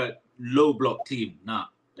a low block team. Nah,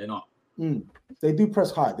 they're not. They do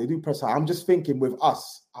press high. I'm just thinking with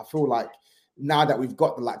us, I feel like now that we've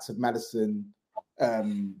got the likes of Maddison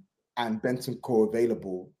and and Bentancur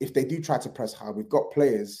available, if they do try to press high, we've got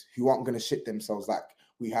players who aren't going to shit themselves like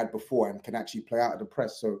we had before and can actually play out of the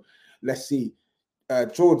press. So let's see.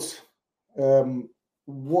 George,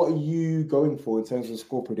 what are you going for in terms of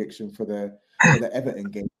score prediction for the Everton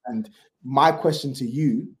game? And my question to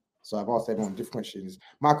you, so I've asked everyone different questions.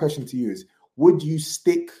 My question to you is, would you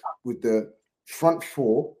stick with the front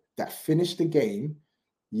four that finished the game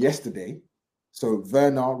yesterday? So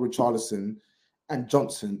Werner, Richarlison, and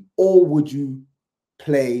Johnson, or would you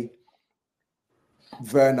play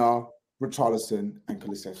Werner, Richarlison, and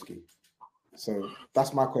Kulusevski? So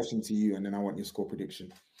that's my question to you, and then I want your score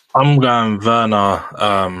prediction. I'm going Werner,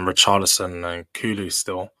 Richarlison, and Kulu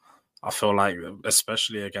still. I feel like,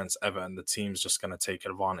 especially against Everton, the team's just going to take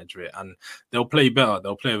advantage of it, and they'll play better.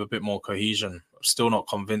 They'll play with a bit more cohesion. I'm still not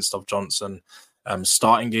convinced of Johnson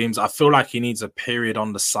starting games. I feel like he needs a period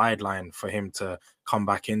on the sideline for him to come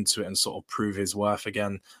back into it and sort of prove his worth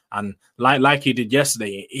again. And like he did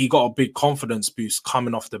yesterday, he got a big confidence boost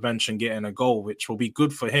coming off the bench and getting a goal, which will be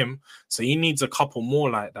good for him. So he needs a couple more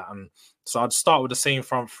like that. And so I'd start with the same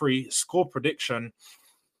front three. Score prediction.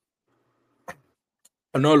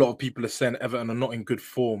 I know a lot of people are saying Everton are not in good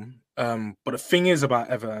form. But the thing is about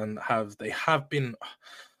Everton,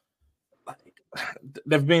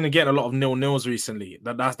 they've been getting a lot of 0-0s recently.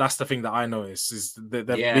 That's the thing that I noticed is they've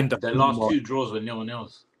been the last two draws were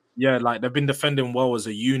 0-0s. Yeah, like they've been defending well as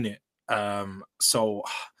a unit. So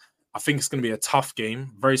I think it's going to be a tough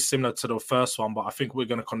game, very similar to the first one, but I think we're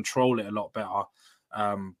going to control it a lot better.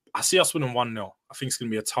 I see us winning 1-0. I think it's going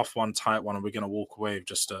to be a tough one, tight one, and we're going to walk away with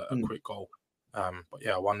just a quick goal. But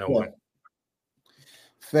yeah, 1-0 win.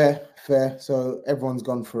 Fair. So everyone's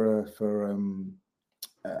gone for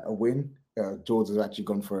a win. George has actually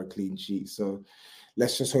gone for a clean sheet. So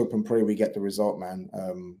let's just hope and pray we get the result, man.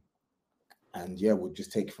 And yeah, we'll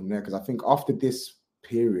just take it from there. Because I think after this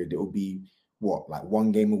period, it will be like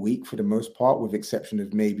one game a week for the most part, with exception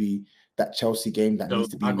of maybe that Chelsea game that needs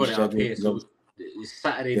to be rescheduled. I got it up here. So it's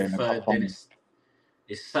Saturday the 3rd, then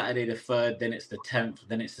it's Saturday the 3rd, then it's the 10th,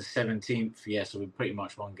 then it's the 17th. Yeah, so we're pretty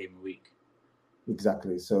much one game a week.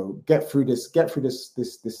 Exactly. So get through this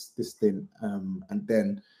thing, and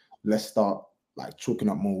then let's start like chalking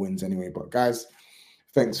up more wins anyway. But guys,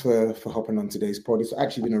 thanks for hopping on today's pod. It's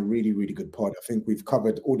actually been a really, really good pod. I think we've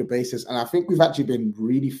covered all the bases, and I think we've actually been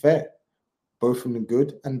really fair, both from the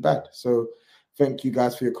good and bad. So thank you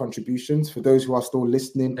guys for your contributions. For those who are still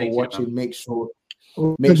listening or watching, make sure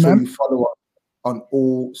you follow up on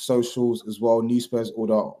all socials as well. New Spurs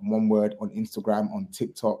Order, one word, on Instagram, on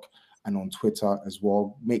TikTok, and on Twitter as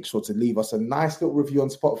well. Make sure to leave us a nice little review on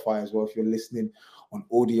Spotify as well if you're listening on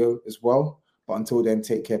audio as well. But until then,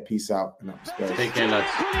 take care, peace out, and take care, lads.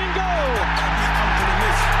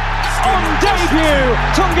 On debut,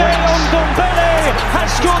 Tunge Ndombele has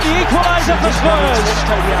scored the equaliser for Spurs.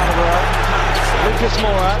 Totally out of the way. Lucas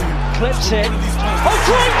Moura clips it. Oh,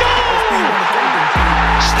 great goal!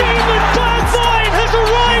 Stephen Bergwijn has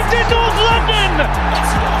arrived in North London.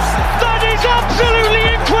 That is absolutely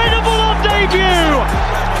incredible on debut.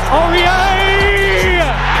 Oh, yay!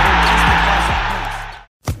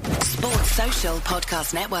 Sports Social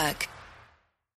Podcast Network.